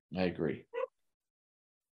much. I agree.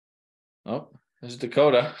 Oh, there's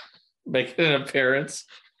Dakota making an appearance.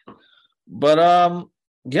 But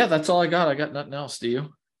yeah, that's all I got. I got nothing else. Do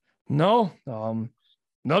you? No.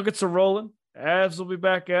 Nuggets are rolling. Avs will be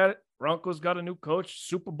back at it. Broncos got a new coach.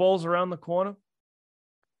 Super Bowl's around the corner.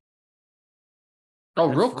 Oh,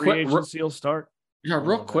 real quick, agency will start. Yeah,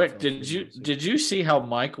 real quick. Did you see how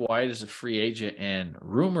Mike White is a free agent and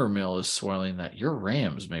rumor mill is swirling that your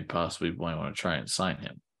Rams may possibly want to try and sign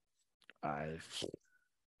him? All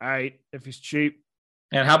right, if he's cheap.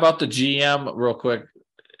 And how about the GM? Real quick,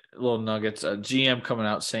 little nuggets. GM coming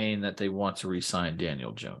out saying that they want to re-sign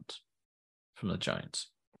Daniel Jones from the Giants.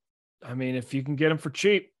 I mean, if you can get him for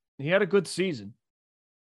cheap, he had a good season.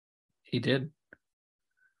 He did.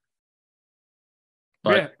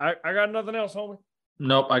 But yeah, I got nothing else, homie.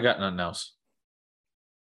 Nope, I got nothing else.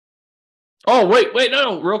 Oh, wait,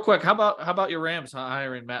 no, real quick. How about your Rams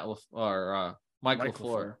hiring Mike LaFleur?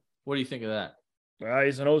 What do you think of that?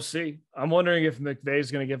 He's an OC. I'm wondering if McVay's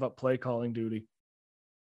going to give up play calling duty.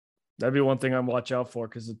 That'd be one thing I'm watch out for,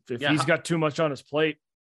 because if he's got too much on his plate,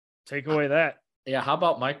 take away that. Yeah, how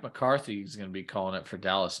about Mike McCarthy is going to be calling it for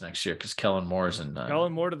Dallas next year because Kellen Moore's in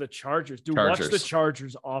Kellen Moore to the Chargers. Dude, watch the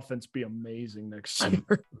Chargers offense be amazing next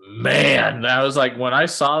year. Man, that was like, when I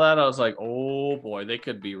saw that, I was like, oh boy, they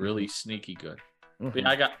could be really sneaky good. Mm-hmm.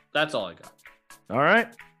 But that's all I got. All right.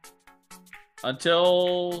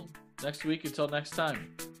 Until next week, until next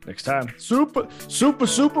time.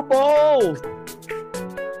 Super Bowl.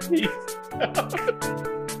 Peace.